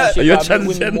relationship. are you a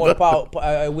women more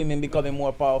transgender? women becoming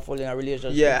more powerful in a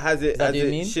relationship. Yeah, has it That do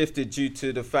you mean? shifted due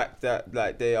to the fact that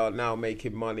like they are now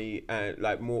making money and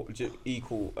like more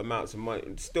equal amounts of money?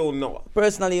 Still not.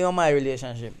 Personally, in my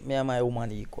relationship, me and my woman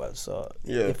equal. So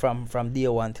Yeah. from day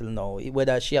one till now,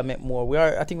 whether she have make more,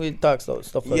 I think we talk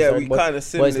stuff. Yeah, we kinda But it's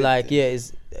similar. like we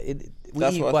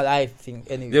That's equal. what- I think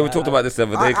anyway. Yeah, we talked about this the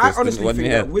other day, I Chris. honestly when think we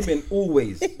that had. women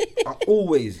are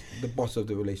always the boss of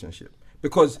the relationship,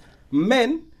 because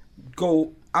men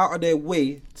go out of their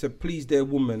way to please their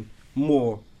woman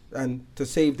more and to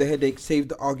save the headache, save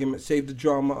the argument, save the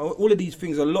drama. All of these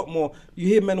things are a lot more. You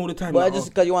hear men all the time. But like, just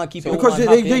because you want to keep your because woman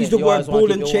they happy, use innit? the You word always wanna ball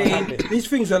keep and your woman chain. happy. These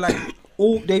things are like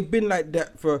they've been like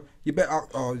that for. You better ask,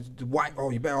 the wife.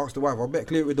 You better ask the wife. I better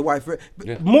clear it with the wife.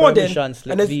 More Permission, than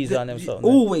slip and there's- visa and them something.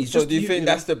 always. So just do you think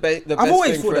that's the best I've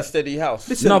always thing thought for a that. steady house?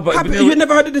 Listen, No, but you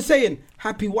never heard of the saying,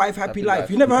 "Happy wife, happy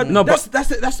life." You never heard. No,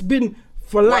 that's been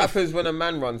for What life. happens when a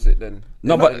man runs it then?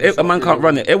 No, but a man can't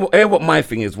run it. What my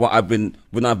thing is, what I've been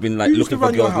when I've been like Who used to looking for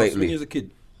run your girls house when you lately. was a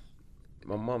kid?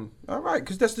 My mum. All right,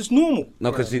 because that's just normal. No,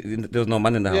 because there was no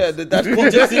man in the house. Yeah, that's cool.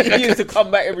 He used to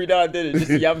come back every now and then and just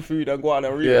yam food and go on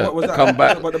and read. Yeah. What was that? Come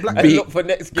back, About the black And beat, look for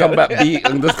next girl. come back, beat,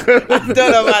 and just Don't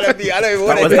know about to be. I don't even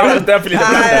want to That was definitely the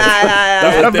black lad.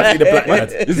 That was definitely the black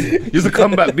lad. used to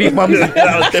come back, beat mums. That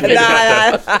was definitely the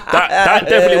black lad. That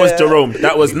definitely was Jerome.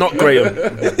 That was not Graham.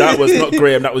 That was not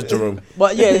Graham. That was Jerome.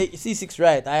 But yeah, C6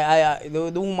 right.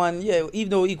 The woman, yeah, even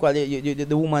though equally,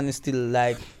 the woman is still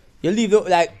like, you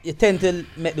tend to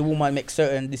make the woman make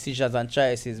certain decisions and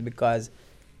choices because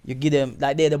you give them,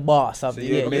 like, they're the boss of So the,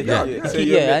 you admit that yeah, so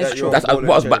you admit that's that true. you're That's on what I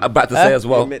ball was and chain. about to say as You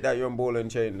well. admit that you're on ball and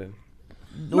chain then.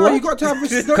 No, you got to have.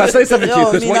 Can I say something to you?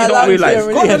 No, Because me what you not don't like realise.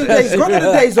 hearing Gone are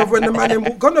the days of when the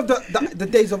man, gone of the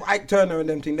days of Ike Turner and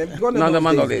them thing. Gone No, are those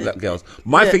man, don't days. like girls.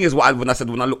 My thing is when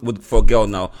I look for a girl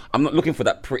now, I'm not looking for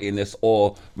that prettiness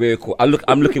or really cool.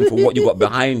 I'm looking for what you got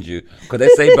behind you. Because they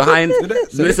say behind.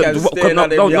 Listen, can stay in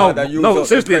that yard and use no. up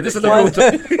Seriously, the this is a real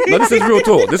talk. No, this is real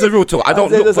talk. This is real talk. I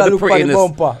don't They look just for the look for the prettiness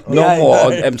bumper. no Yeah,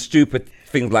 more yeah. on stupid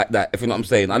things like that. If you know what I'm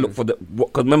saying, I look for the.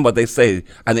 Because remember they say,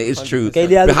 and it is true. Okay,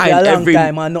 they are looking Behind a long every.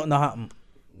 time and nothing happen.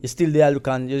 You still there look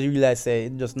and you realize say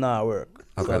it just not work.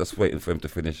 Okay, just waiting for him to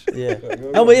finish. Yeah.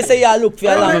 No, but you say you look for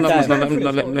a long No, time. let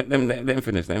him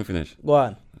finish. Let him finish. Go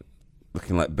on.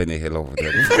 Looking like Benny Hill over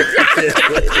there.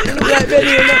 Like,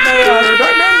 baby, you look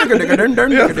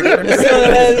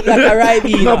like a right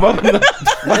bean. No, but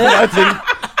my thing.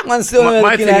 Man, still My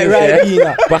looking thing like is, right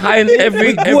yeah, bean. behind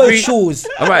every Gold shoes.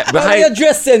 all right, Behind behind your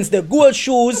dress sense, the gold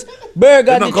shoes, they're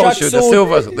burgundy not gold shoes, the tracksuit.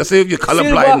 silver, you're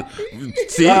colorblind.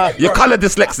 See, you're color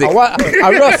dyslexic. A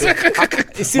rust.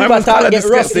 Silver man's tag colour get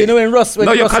rusty. dyslexic. You know when rust. When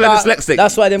No, you're rust color start, dyslexic.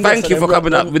 That's why them. Thank you for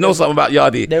coming up. We know something about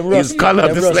Yardi. He's color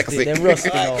dyslexic. Them rusty.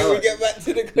 Can we get back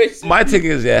to the question? My thing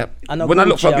is, yeah, I know when I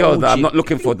look for Gucci, girls, Gucci. I'm not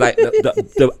looking for like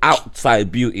the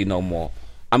outside beauty no more.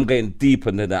 I'm getting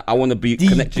deeper than that. I want to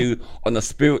connect you on a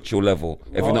spiritual level,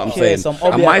 if you know what I'm Okay, saying. some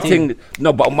And my objective.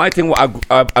 thing,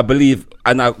 what I believe,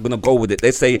 and I'm gonna go with it.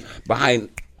 They say behind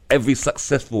every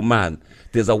successful man,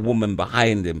 there's a woman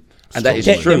behind him, and that is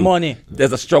Take the true. money.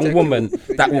 There's a strong woman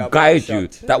that will guide you,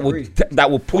 that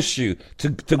will push you to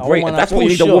great. woman That's that what you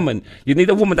need push a you. woman. You need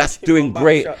a woman that's doing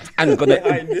great and gonna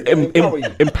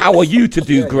empower you to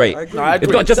do great. No, I It's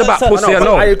agree. not just about pussy No, but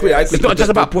alone. I agree. It's not just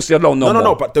about pussy alone. No,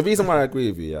 more. But the reason why I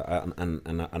agree with you, yeah,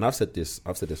 and I've said this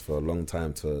for a long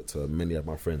time to many of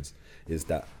my friends, is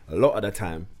that a lot of the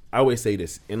time I always say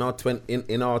this in our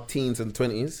in our teens and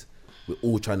 20s, we're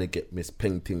all trying to get Miss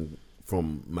Painting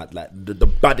from like the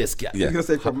baddest guy. Yeah. You're gonna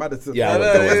say from Madison. Yeah,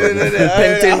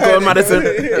 Painting from Madison.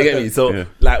 You get me? So Yeah.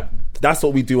 like that's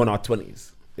what we do in our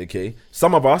 20s. Okay,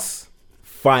 some of us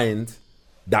find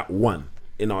that one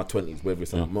in our 20s, whether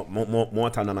it's more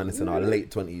time than it's in our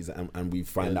late 20s, and we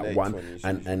find that late one, 20s,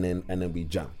 and then we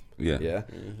jam. Yeah.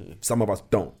 Mm-hmm. Some of us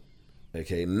don't.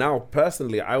 Okay, now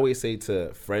personally, I always say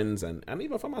to friends and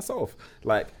even for myself,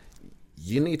 like,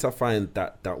 you need to find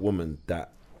that woman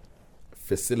that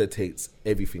facilitates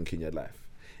everything in your life,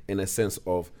 in a sense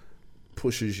of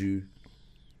pushes you,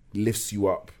 lifts you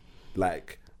up,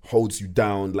 like holds you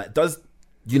down, like does.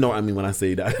 You know what I mean when I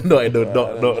say that? No. I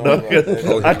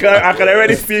can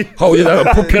already see. Hold you down,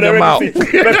 poop in your mouth. But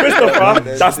Christopher,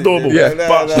 that's normal. Yeah.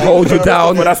 But Hold you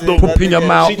down, but that's normal. poop in your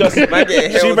mouth. She just Man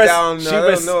get held down. I don't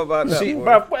rests- know about that. She, boy.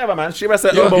 but whatever, man. She rests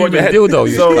her You're a elbow on your head. human dildo,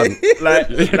 you so, cunt.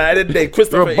 like at the end of the day,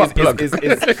 Christopher You're a butt plug. is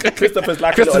Christopher's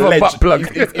like Christopher a little ledge. butt plug.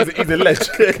 He's a ledge.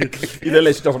 He's a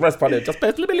ledge. Just rest on it. Just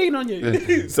let me lean on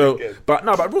you. So, but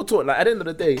real talk. Like at the end of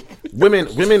the day, women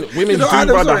do run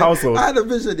the household. I had a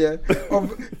vision, yeah,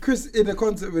 of Chris in a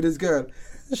concert with his girl.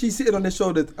 She's sitting on his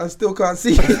shoulders and still can't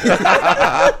see.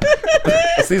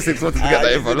 C6 wanted to get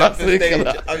that info last week.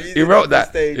 He wrote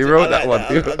that. He wrote that one.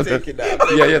 I'm taking that.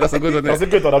 Yeah, that's a good one. That's a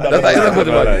good one. That's a good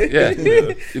one. Yeah.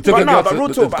 You took But a no, girl but to real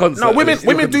the talk. concert. No, women She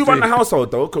do run the couldn't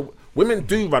household though. 'Cause women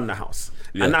do run the house,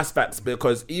 Yeah. and that's facts.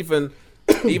 Because even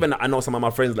I know some of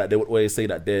my friends, like, they would always say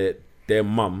that their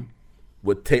mum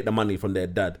would take the money from their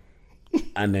dad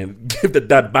and then give the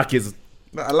dad back his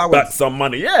back some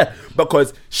money. Yeah,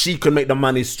 because she can make the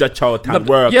money stretch out and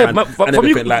work and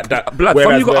everything like that. Blood,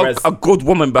 from you got a good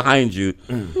woman behind you,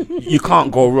 you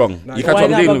can't go wrong. You catch what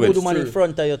I'm dealing with. Good woman in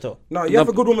front of you too. No, you have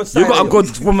a good woman beside you. You got a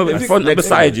good woman in front and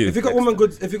beside you. If you got a good woman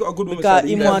beside you, because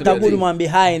he want a good woman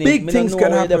behind him. Big things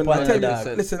can happen. I tell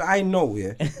you, listen, I know,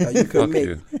 that you can make.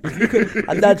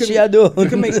 And that she do. You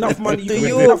can make enough money. You can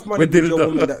make enough money with your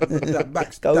woman that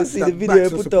backs. Can we see the video you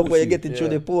put up where you get it through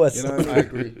the post? You know what I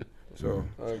agree. So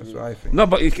that's what I think. No,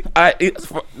 but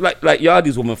it's like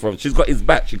Yardi's woman from. She's got his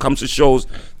back. She comes to shows.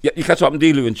 You catch what I'm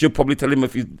dealing with. She'll probably tell him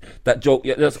if he's that joke.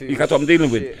 You catch what I'm dealing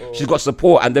with. She's got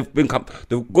support, and they've been.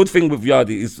 The good thing with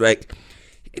Yardi is like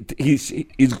he's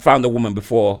found a woman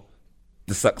before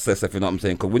the success. If you know what I'm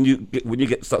saying. Because when you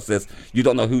get success, you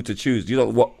don't know who to choose. You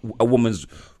don't know what a woman's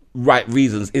right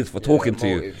reasons is for talking to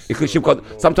you, because you've got.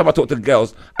 Sometimes I talk to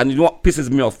girls, and you know what pisses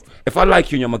me off. If I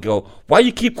like you and you're my girl, why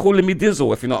you keep calling me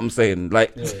Dizzle? If you know what I'm saying,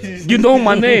 like you know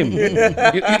my name. you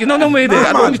know what I mean?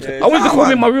 I want you to call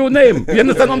me my real name. You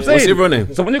understand what I'm saying? What's your real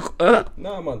name? So when you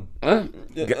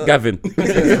Gavin,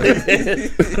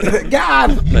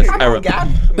 Gav, Gav.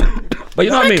 But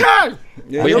you know what I mean?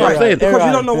 Yeah, but you know what I'm saying? Because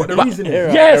you don't know what the reason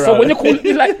is. Yeah, so when you call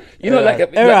me like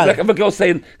if a girl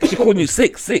saying she calling you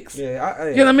 6'6", you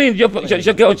know what I mean? Your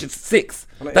girl, she's 6.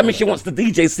 That means she wants the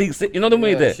DJ 6. You know what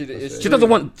I mean? She doesn't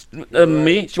want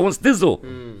me. She wants Dizzle.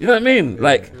 You know what I mean?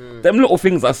 Like them little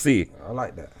things I see. I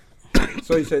like that.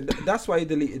 So he said that's why he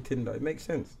deleted Tinder. It makes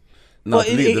sense. No, but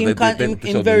in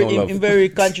very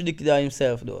contradicted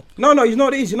himself though. No, you know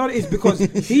what it is. You know what it is because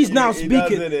he's now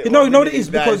speaking. You know what it is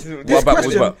because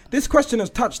this question has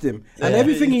touched him, and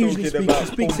everything he usually speaks, he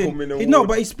speaks in.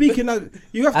 But he's speaking as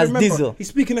you have to remember. Dizzle. He's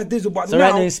speaking as Dizzle, but so now,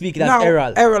 right now he's speaking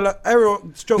as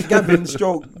Errol, stroke Gavin,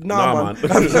 stroke Naaman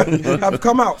have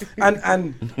come out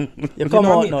and you come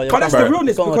out now. But that's the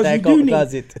realness because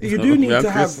you do need to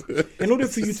have, in order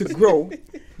for you to grow,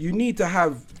 you need to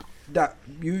have that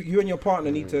you and your partner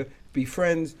need to be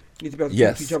friends, need to be able to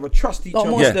talk to each other, trust each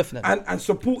other, and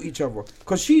support each other.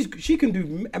 Because she can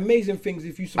do amazing things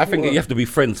if you support her. I think you have to be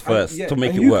friends first to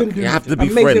make it work. You have to be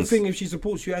amazing friends. thing if she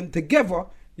supports you, and together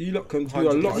you lot can do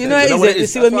a lot. You know what it is? You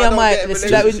see with me and my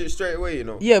relationship straight away, you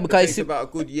know. Yeah, because it's about a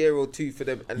good year or two for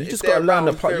them, and you just got to learn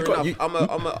the part.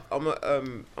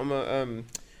 I'm a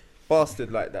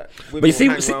bastard like that. But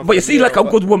you see, like a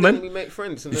good woman. We make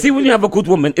friends. You see, when you have a good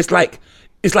woman, it's like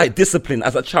discipline.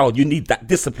 As a child, you need that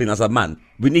discipline. As a man,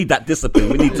 we need that discipline.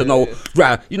 We need to know,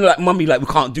 right? You know, like mummy, like we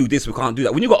can't do this, we can't do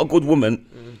that. When you got a good woman,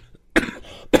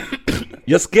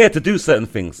 you're scared to do certain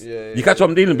things. You catch what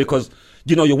I'm dealing because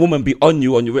you know your woman be on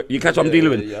you. You catch what I'm dealing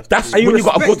with. That's when you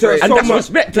got a good, and that's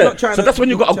respect her. So that's when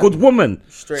you got a good woman.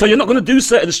 So you're not gonna do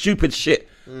certain stupid shit.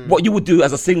 What you would do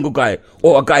as a single guy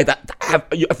or a guy that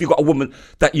if you got a woman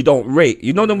that you don't rate.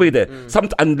 You know what I mean? There,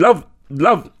 and love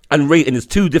and rating is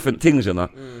two different things, you know.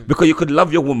 Because you could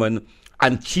love your woman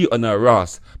and cheat on her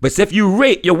ass, but if you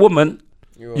rate your woman,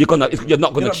 you're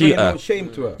not gonna cheat her. Shame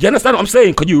to her. You understand what I'm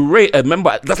saying? Because you rate her.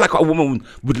 Remember, that's like a woman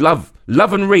would love.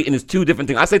 Love and rating is two different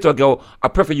things. I say to a girl, I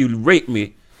prefer you rate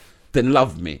me than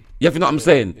love me. You know what I'm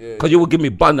saying? Because you will give me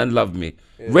bun and love me.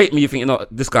 Rate me, you think, you know,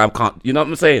 this guy I can't. You know what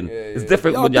I'm saying? It's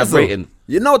different when you have rating.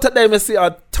 You know, today we see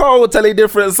a totally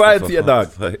different side to your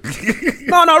dog.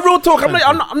 No, real talk. I'm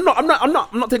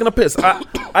not taking a piss.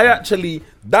 I actually,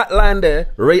 that line there,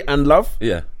 rate and love.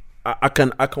 Yeah. I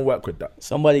can work with that.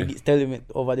 Somebody telling me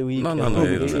over the week. No.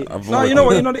 No, you know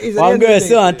what? You know, it's one girl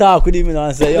still and talk with him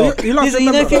and say, yo, you know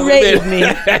if you rated me,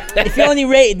 if you only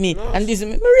rated me, and this,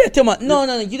 rate him.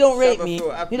 No, you don't rate me.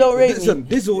 You don't rate me. Listen,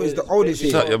 Dizzle is the oldest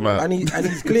here, and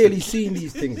he's clearly seen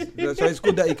these things. So it's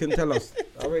good that he can tell us.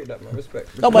 I rate that, man.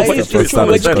 Respect. No, but it's true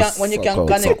when you can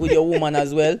connect with your woman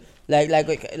as well. Like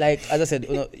as I said,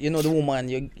 you know the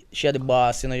woman, she the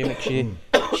boss. You know, you make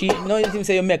she no anything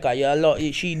say you make her. You allow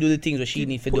she do the things what she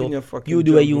need to do. You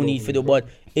do what you need to do. But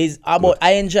it's about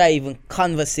I enjoy even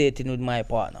conversating with my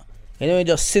partner. You know, you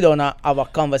just sit down and have a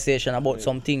conversation about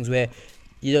some things where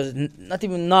you just not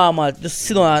even normal. Just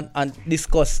sit down and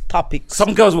discuss topics.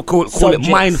 Some girls will call it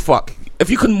mind fuck. If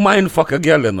you can mind fuck a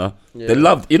girl, you know, they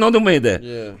love. You know the way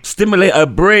there. Stimulate her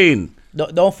brain.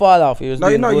 Don't fall off. You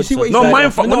see what he's no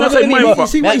mind fuck. When I say mind fuck,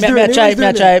 see what he's doing.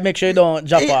 Try make sure you don't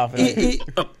jump off.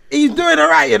 He's doing it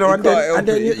right, you know, and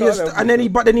then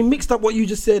he mixed up what you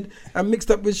just said and mixed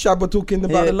up with Shabba talking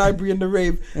about the library and the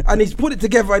rave, and he's put it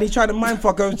together and he's trying to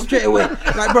mindfuck her straight away.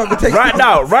 Like, bro,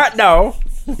 right now,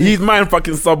 He's mind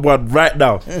fucking someone right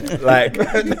now. Like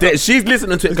she's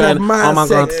listening to it going, oh my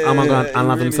god, I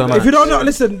love him so much. If you don't know,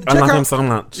 listen, I love him so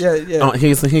much. Yeah. Oh,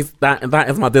 he's that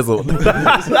is my dizzle.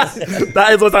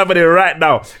 That is what's happening right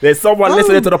now. There's someone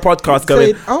listening to the podcast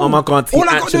going, oh my god, he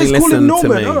actually listened to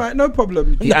me. All right, no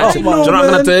problem. He actually, do you know what I'm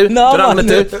gonna do? Do you know what I'm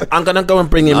gonna do? I'm gonna go and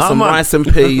bring him some rice and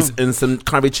peas and some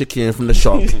curry chicken from the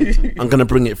shop. I'm gonna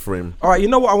bring it for him. All right, you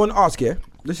know what I want to ask, yeah?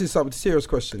 This is some serious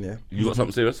question, yeah? You got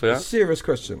something serious for that? Serious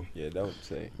question. Yeah, don't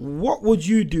say. What would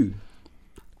you do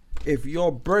if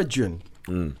your brethren,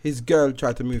 his girl,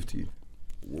 tried to move to you?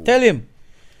 Tell him.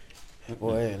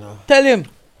 Boy, no. Tell him.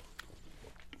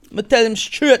 Me tell him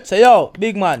straight. Say, yo,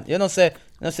 big man. You know say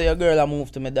your girl I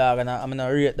moved to me dog and I'm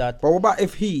gonna rate that. But what about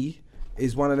if he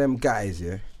is one of them guys,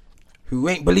 yeah, who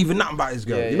ain't believing nothing about his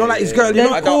girl? You know, like his girl, you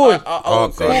know? I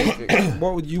won't say anything.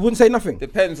 What, you wouldn't say nothing?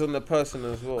 Depends on the person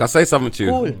as well. Can I say something to you?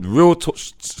 Cool.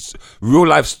 Real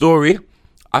life story.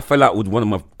 I fell out with one of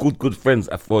my good friends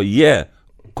for a year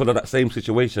because of that same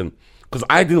situation. Because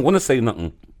I didn't want to say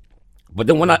nothing. But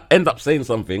then when I end up saying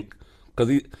something,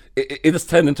 because it just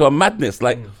turned into a madness.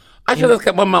 Like, I should have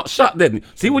kept my mouth shut then.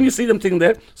 See, when you see them thing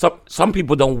there, some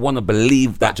people don't want to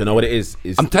believe that. Do you know what it is?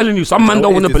 I'm telling you, some man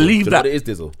don't want to believe that. What it is,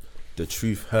 Dizzle? The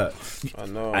truth hurts. I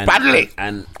know. Badly.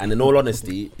 And in all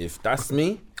honesty, if that's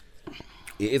me,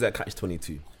 it is a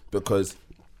catch-22 because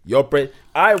your brain.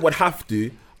 I would have to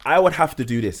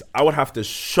do this. I would have to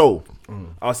show.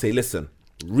 I'll say, listen,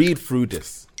 read through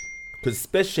this, because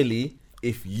especially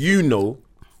if you know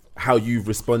how you've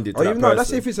responded to that person. Let's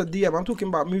say if it's a DM. I'm talking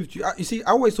about move to you. You see,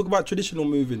 I always talk about traditional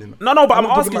moving. You know? No, but I'm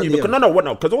asking you because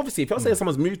because obviously if you're saying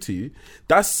someone's moved to you,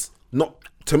 that's not,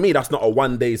 to me, that's not a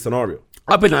one-day scenario.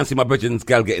 I've been answering my brethren's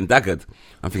girl getting daggered.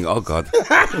 I'm thinking, oh God.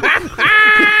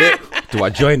 Do I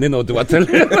join in or do I tell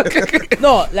him?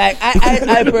 No, like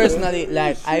I personally,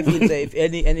 like I feel that if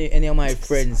any of my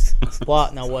friends'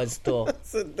 partner was to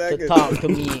talk to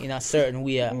me in a certain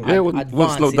way,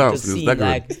 advance to see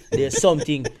like there's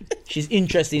something she's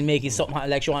interested in making something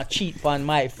like she want to cheat on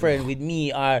my friend with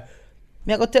me, or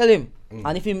me I go tell him,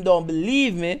 and if him don't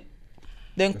believe me,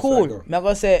 then cool. Me I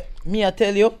go say me I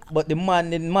tell you, but the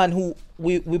man who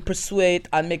we persuade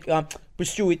and make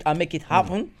pursue it and make it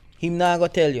happen, him not go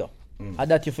tell you.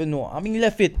 And that if you know. I mean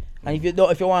left it. And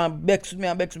if you want to vex with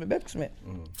me, vex me.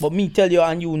 But me tell you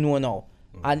and you know now.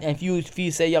 And if you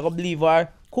feel say you're gonna believe her,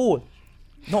 cool.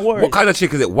 No worries. What kind of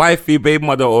chick is it? Wifey, baby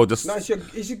mother, or just? No, it's your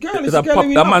girl. It's a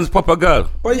that man's proper girl.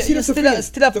 But you see, you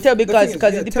still have to tell because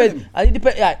it depends. And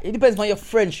it depends on your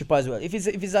friendship as well. If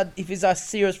it's a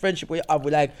serious friendship where you have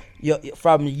with like your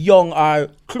from young or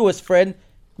close friend,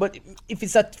 but if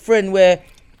it's a friend where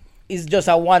it's just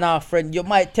a one-off friend, you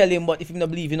might tell him, but if you don't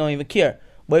believe, you don't even care.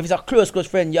 But if it's a close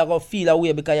friend, you're going to feel a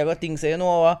way because you're going to think, say, you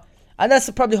know what? And that's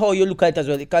probably how you look at it as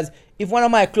well. Because if one of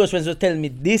my close friends will tell me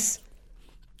this,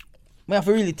 I have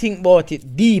to really think about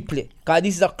it deeply. Because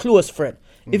this is a close friend.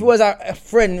 If it was a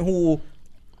friend who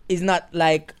is not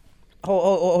like,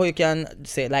 how you can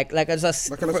say, like an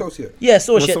associate? Yeah,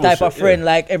 associate type of friend.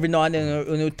 Like every now and then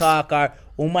when you talk or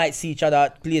we might see each other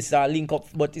at places or link up,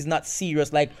 but it's not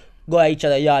serious. Like, go at each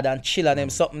other yard and chill on them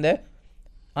something there.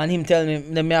 And him telling me,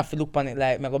 then me have to look on it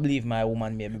like, I go believe my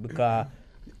woman maybe because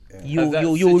you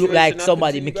look like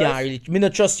somebody me can't really, me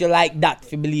not trust you like that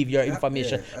if you believe your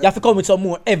information. You have to come with some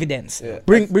more evidence.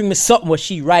 Bring me something what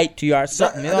she write to you or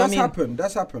something. You know what I mean?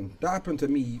 That's happened. That happened to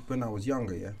me when I was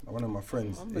younger, yeah. One of my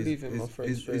friends. I'm believing my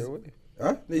friend straight away.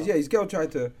 Huh? Yeah, his girl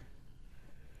tried to,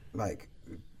 like,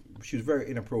 she was very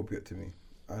inappropriate to me.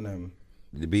 And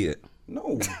You beat it.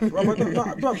 No, bro,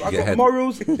 I got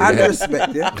morals and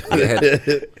respect, yeah?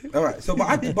 All right, so, but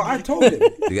I told him.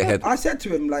 You get head. I said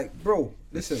to him, like, bro,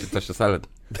 listen. Touch the salad.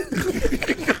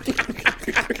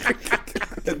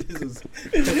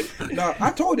 No,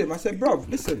 I told him, I said, bro,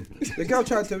 listen. Your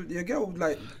girl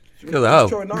like, she Kill was her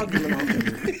throwing an argument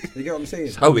after me. You get what I'm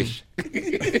saying? Hoish.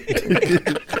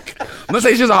 I'm not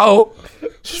saying she's a hoe.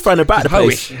 She's throwing it about the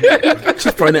place.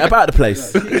 She's throwing it about the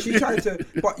place. She tried to,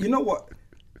 but you know what?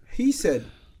 He said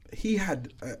he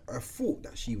had a thought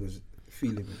that she was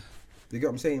feeling me. You get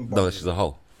what I'm saying? But No, she's a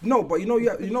hoe. No, but you know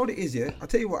what it is, yeah? I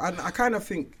tell you what, I kind of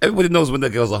think Everybody knows when the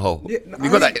girl's a hoe. Yeah, no, you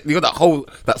got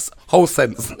that whole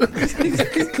sense.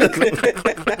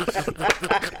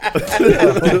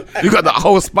 You got that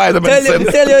whole Spider-Man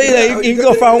sense. Tell you, you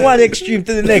go from one extreme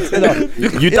to the next. You know?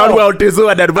 You done well,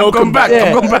 Dizzle, and then welcome back.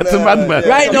 I'm going back to Madman.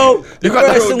 Right now, the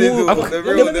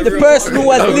person who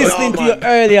was listening to you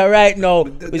earlier right now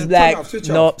is like,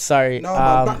 no, sorry. No,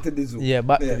 back to Dizzle. Yeah,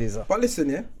 back to Dizzle. But listen,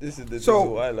 yeah? This is the So,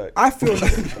 Dizzle I like. I feel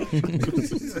like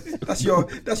That's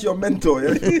your mentor,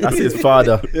 yeah? That's his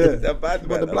father. Yeah. The bad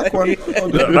man. The black one.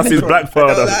 That's his black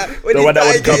father. When The he one that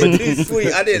was started getting coming. too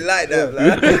sweet, I didn't like that.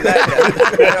 Like, I didn't like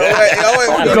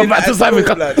that. Come back to Simon.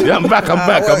 Yeah, I'm back.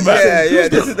 Yeah,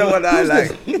 this is the one that I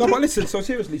like. No, but listen, so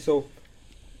seriously, so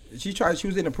she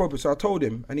was inappropriate, so I told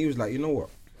him, and he was like, you know what?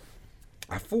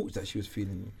 I thought that she was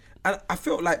feeling me. And I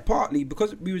felt like partly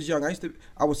because we was young,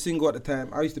 I was single at the time,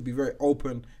 I used to be very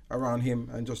open around him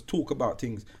and just talk about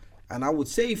things. And I would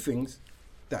say things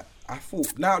that I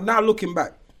thought, now looking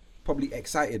back, probably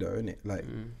excited her, innit? Like,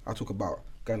 I talk about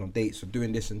going on dates or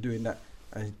doing this and doing that.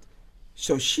 And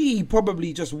so she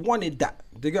probably just wanted that.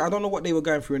 I don't know what they were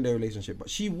going through in their relationship, but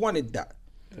she wanted that.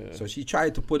 Yeah. So she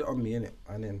tried to put it on me, innit?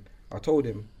 And then I told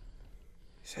him,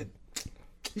 he said,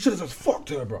 you should have just fucked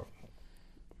her, bro.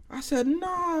 I said,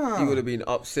 nah. You would have been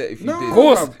upset if you did. Of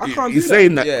course, I can't he's do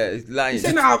saying that. Yeah, it's lying. He's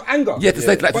saying that out of anger. Yeah, to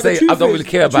say, like, But to say, the I don't truth really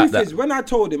care about that. Is, when I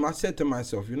told him, I said to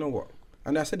myself, you know what?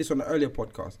 And I said this on the earlier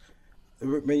podcast.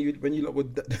 When you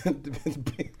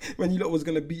lot was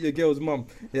gonna beat your girl's mum,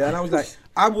 yeah, and I was like,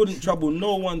 I wouldn't trouble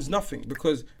no one's nothing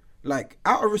because, like,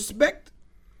 out of respect,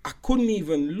 I couldn't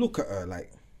even look at her.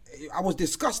 Like, I was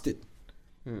disgusted,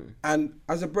 and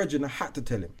as a brethren, I had to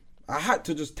tell him. I had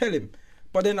to just tell him,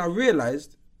 but then I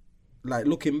realized, like,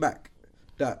 looking back,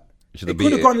 that it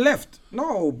could have gone left.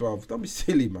 No, bruv, don't be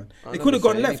silly, man. It could have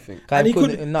gone left, and he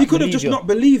could have just not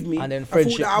believed me. And then I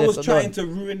thought that I was trying done.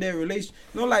 to ruin their relation.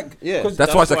 No, like, Yeah,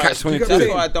 That's why it's a catch-22. That's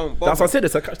why I don't bother. That's what I said.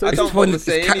 It's a catch. I don't bother to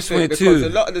say It's anything catch-22. because a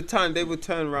lot of the time they would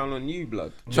turn around on you,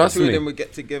 blood. Trust Two of me. them would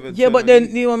get together. and Yeah, turn but on then you.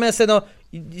 you know what I'm saying? No,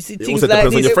 you see It things also like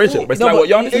depends on this. your friendship. But it's like what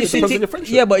y'all did. It depends on your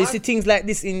friendship. Yeah, but you see things like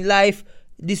this in life.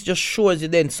 This just shows you.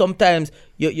 Then sometimes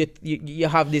you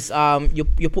have this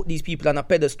you put these people on a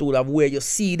pedestal of where you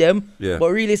see them. Yeah. But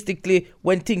realistically,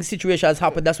 when situations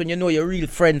happen, that's when you know your real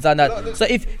friends and that. So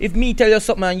if me tell you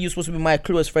something and you're supposed to be my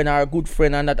close friend or a good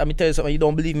friend and that, and me tell you something you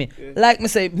don't believe me, like me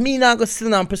say, me not gonna sit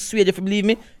down and persuade you if you believe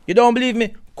me. You don't believe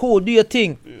me? Cool, do your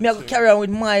thing. Me I go carry on with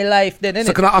my life then. Innit?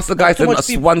 So can I ask the guys Too then much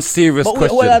people- one serious But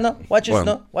question? hold on now. Watch this Go on.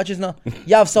 now. Watch this now.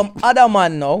 You have some other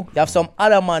man now. You have some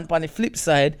other man on the flip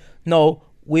side. Now,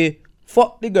 we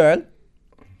fuck the girl.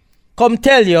 Come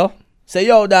tell you. Say,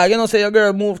 yo, dog, you know, say your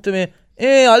girl moved to me.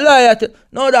 I lie at it.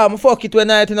 No, dog, I'm fuck it one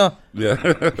night, you know. Yeah.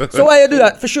 So why you do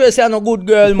that? For sure you say I'm a good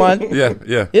girl, man.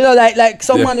 yeah. You know, like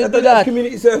someone will do that.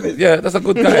 community service. Yeah, that's a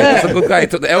good guy. That's a good guy. He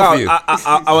took the L for you.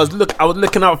 I was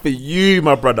looking out for you,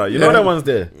 my brother. You know that one's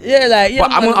there. Yeah, like, yeah.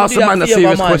 But I'm gonna ask do the that man a favor,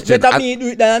 serious man. question. Better me do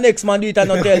it than the next man do it and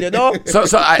not tell you, no? So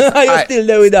You're still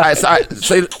there with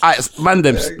that. man,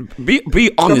 them be So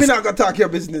we're honest. not gonna talk your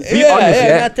business. Be Yeah, honest,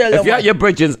 yeah, yeah. I tell you, If you're at man. your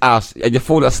brethren's house and you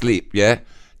fall asleep, yeah,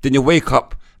 then you wake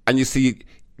up and you see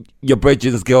your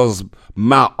brethren's girl's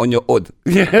mouth on your hood.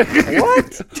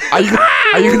 What? Are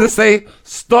you gonna say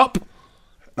stop?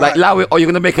 Like allow it, or you're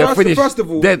gonna make her finish? First of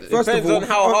all, then, Depends on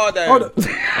how hard I hold am.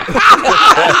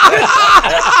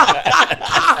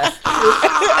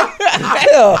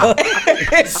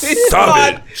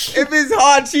 If it's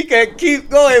hard, she can keep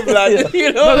going, blood.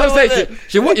 You know no, what I'm I'm saying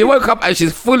saying? you woke up and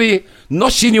she's fully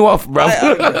noshing you off, bro.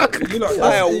 You lot,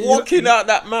 I am walking out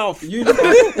that mouth. you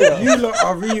lot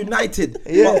are reunited.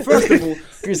 But first of all,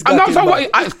 I'm not talking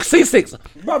about C6.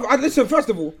 bruv, listen. First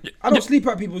of all, I don't sleep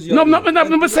at people's yard. No, I'm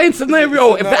not saying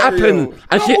scenario. If that happened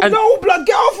and she and No, blood,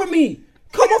 get off of me.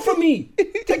 Come off of me.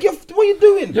 Take your. What are you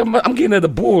doing? yeah, I'm getting her the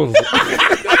balls.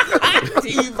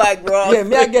 Teabag, bro. Yeah,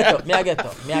 me I get up.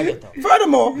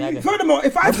 Furthermore,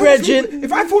 if I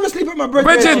fall asleep at my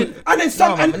brethren's Brethren. house, and then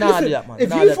some, No, and man, nah, listen, do that, man. if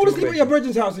Nah, you that fall to asleep my at your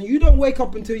brethren's house and you don't wake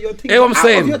up until your things Hear what I'm out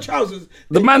saying? of your trousers,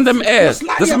 The man them airs.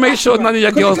 slide Just your make back, sure man. none of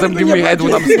your 'Cause you're girls gonna them bring give me your head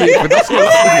when I'm brethren. sleeping. That's what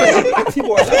I'm saying. Batty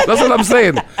boy. That's what I'm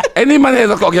saying. Any man here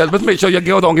that's got a girl, just make sure your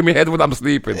girl don't give me head when I'm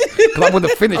sleeping. Because I'm going to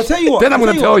finish. I'll tell you what, Then I'm I'll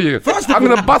going to tell tell you you. what. First of I'm all-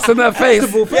 going to bust in her face.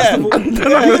 First of all, And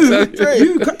then I'm going to tell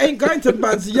you. you ain't going to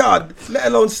man's yard, let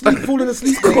alone falling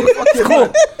asleep. It's cool.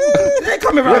 They ain't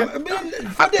coming around.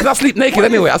 Because I sleep naked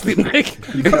anyway. I sleep naked.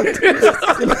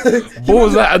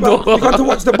 Balls out the door. You got to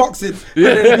watch the boxing. Yeah.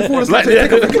 And then you fall asleep Like, and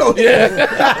take off your clothes.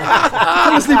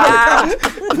 Yeah. Fall asleep on the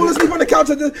couch. Fall asleep on the couch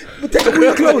and take off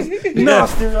your clothes.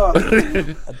 Nasty,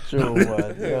 True,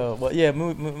 man. Yeah, but yeah,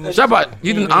 Shabbat,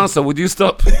 you didn't answer. Would you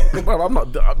stop?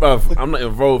 Bruv, I'm not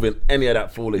involved in any of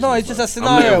that foolishness. No, it's just a bruv. I'm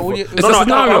not scenario. involved. Would you- It's a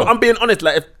scenario. I'm being honest.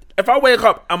 Like if I wake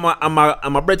up and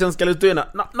my brethren's girl is doing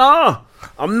that, nah.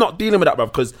 I'm not dealing with that, bruv,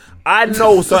 because I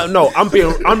know certain. No, I'm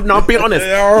being honest.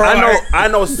 I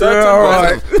know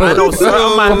certain. I know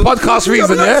certain man. For podcast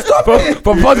reason, yeah.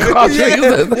 For podcast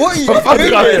reason. What are you For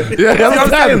podcast. doing? Yeah, you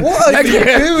understand? What are you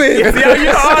doing? You see how you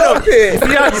lot are though?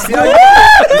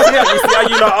 You see how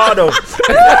you lot are though?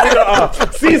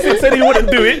 C6 said he wouldn't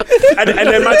do it, and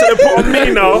then man tried to put on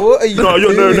me now. What are you No,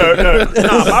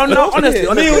 honestly.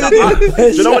 You know what it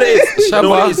is? You know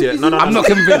what it is, yeah? No. I'm not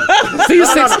convinced.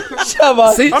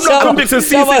 C6. I'm not convinced of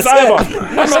C6 either.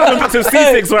 I'm not convinced of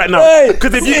C6 right now.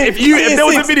 Because if there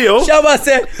was a video,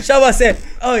 Shabba said,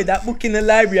 oh, that book in the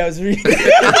library I was reading.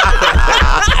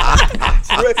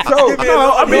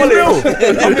 I'm being real.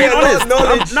 I'm being honest.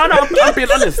 I'm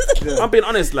being honest. I'm being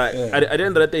honest. Like at the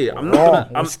end of the day, I'm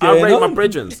not gonna. I rate my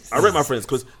brethren. I rate my friends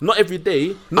because not every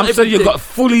day. I'm saying you got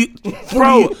fully.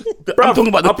 I'm talking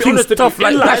about the pink stuff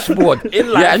like dashboard.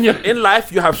 In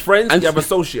life, you have friends, you have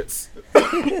associates.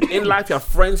 In life, you have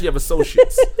friends, you have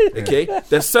associates. Okay,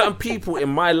 there's certain people in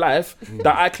my life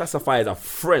that I classify as a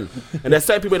friend, and there's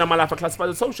certain people in my life I classify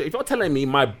as associate. If you're telling me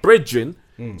my brethren,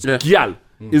 gyal,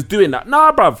 is doing that,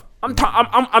 nah, bruv, I'm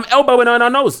elbowing her in her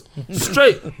nose,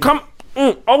 straight. Come.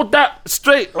 Hold that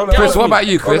straight. Chris, what about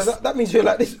you, Chris? That means you're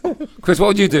like this. Chris, what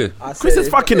would you do? Chris is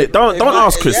fucking it. Don't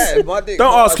ask Chris. Don't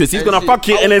ask Chris. He's gonna fuck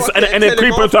it and then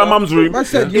creep into her mum's room.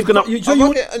 He's gonna.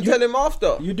 And tell him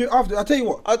after. You do after. I tell you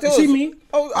what. You see me?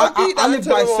 I live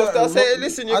by certain. I say,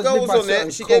 listen, your girl was on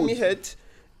it. She gave me head.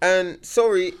 And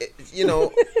sorry,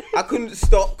 I couldn't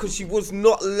stop because she was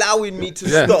not allowing me to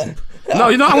stop. No,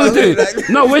 you know what I'm gonna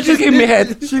do? No, when she give me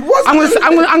head, she was. I'm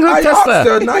gonna test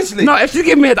her. Nicely. No, if she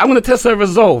give me head, I'm gonna test her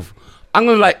resolve. I'm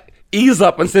gonna like ease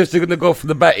up and see if she's gonna go for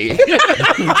the batty.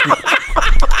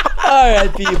 All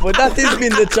right, people, that has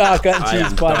been the Chalk and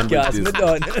Cheese podcast. We're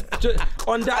done.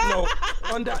 On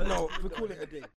that note, we call it a day.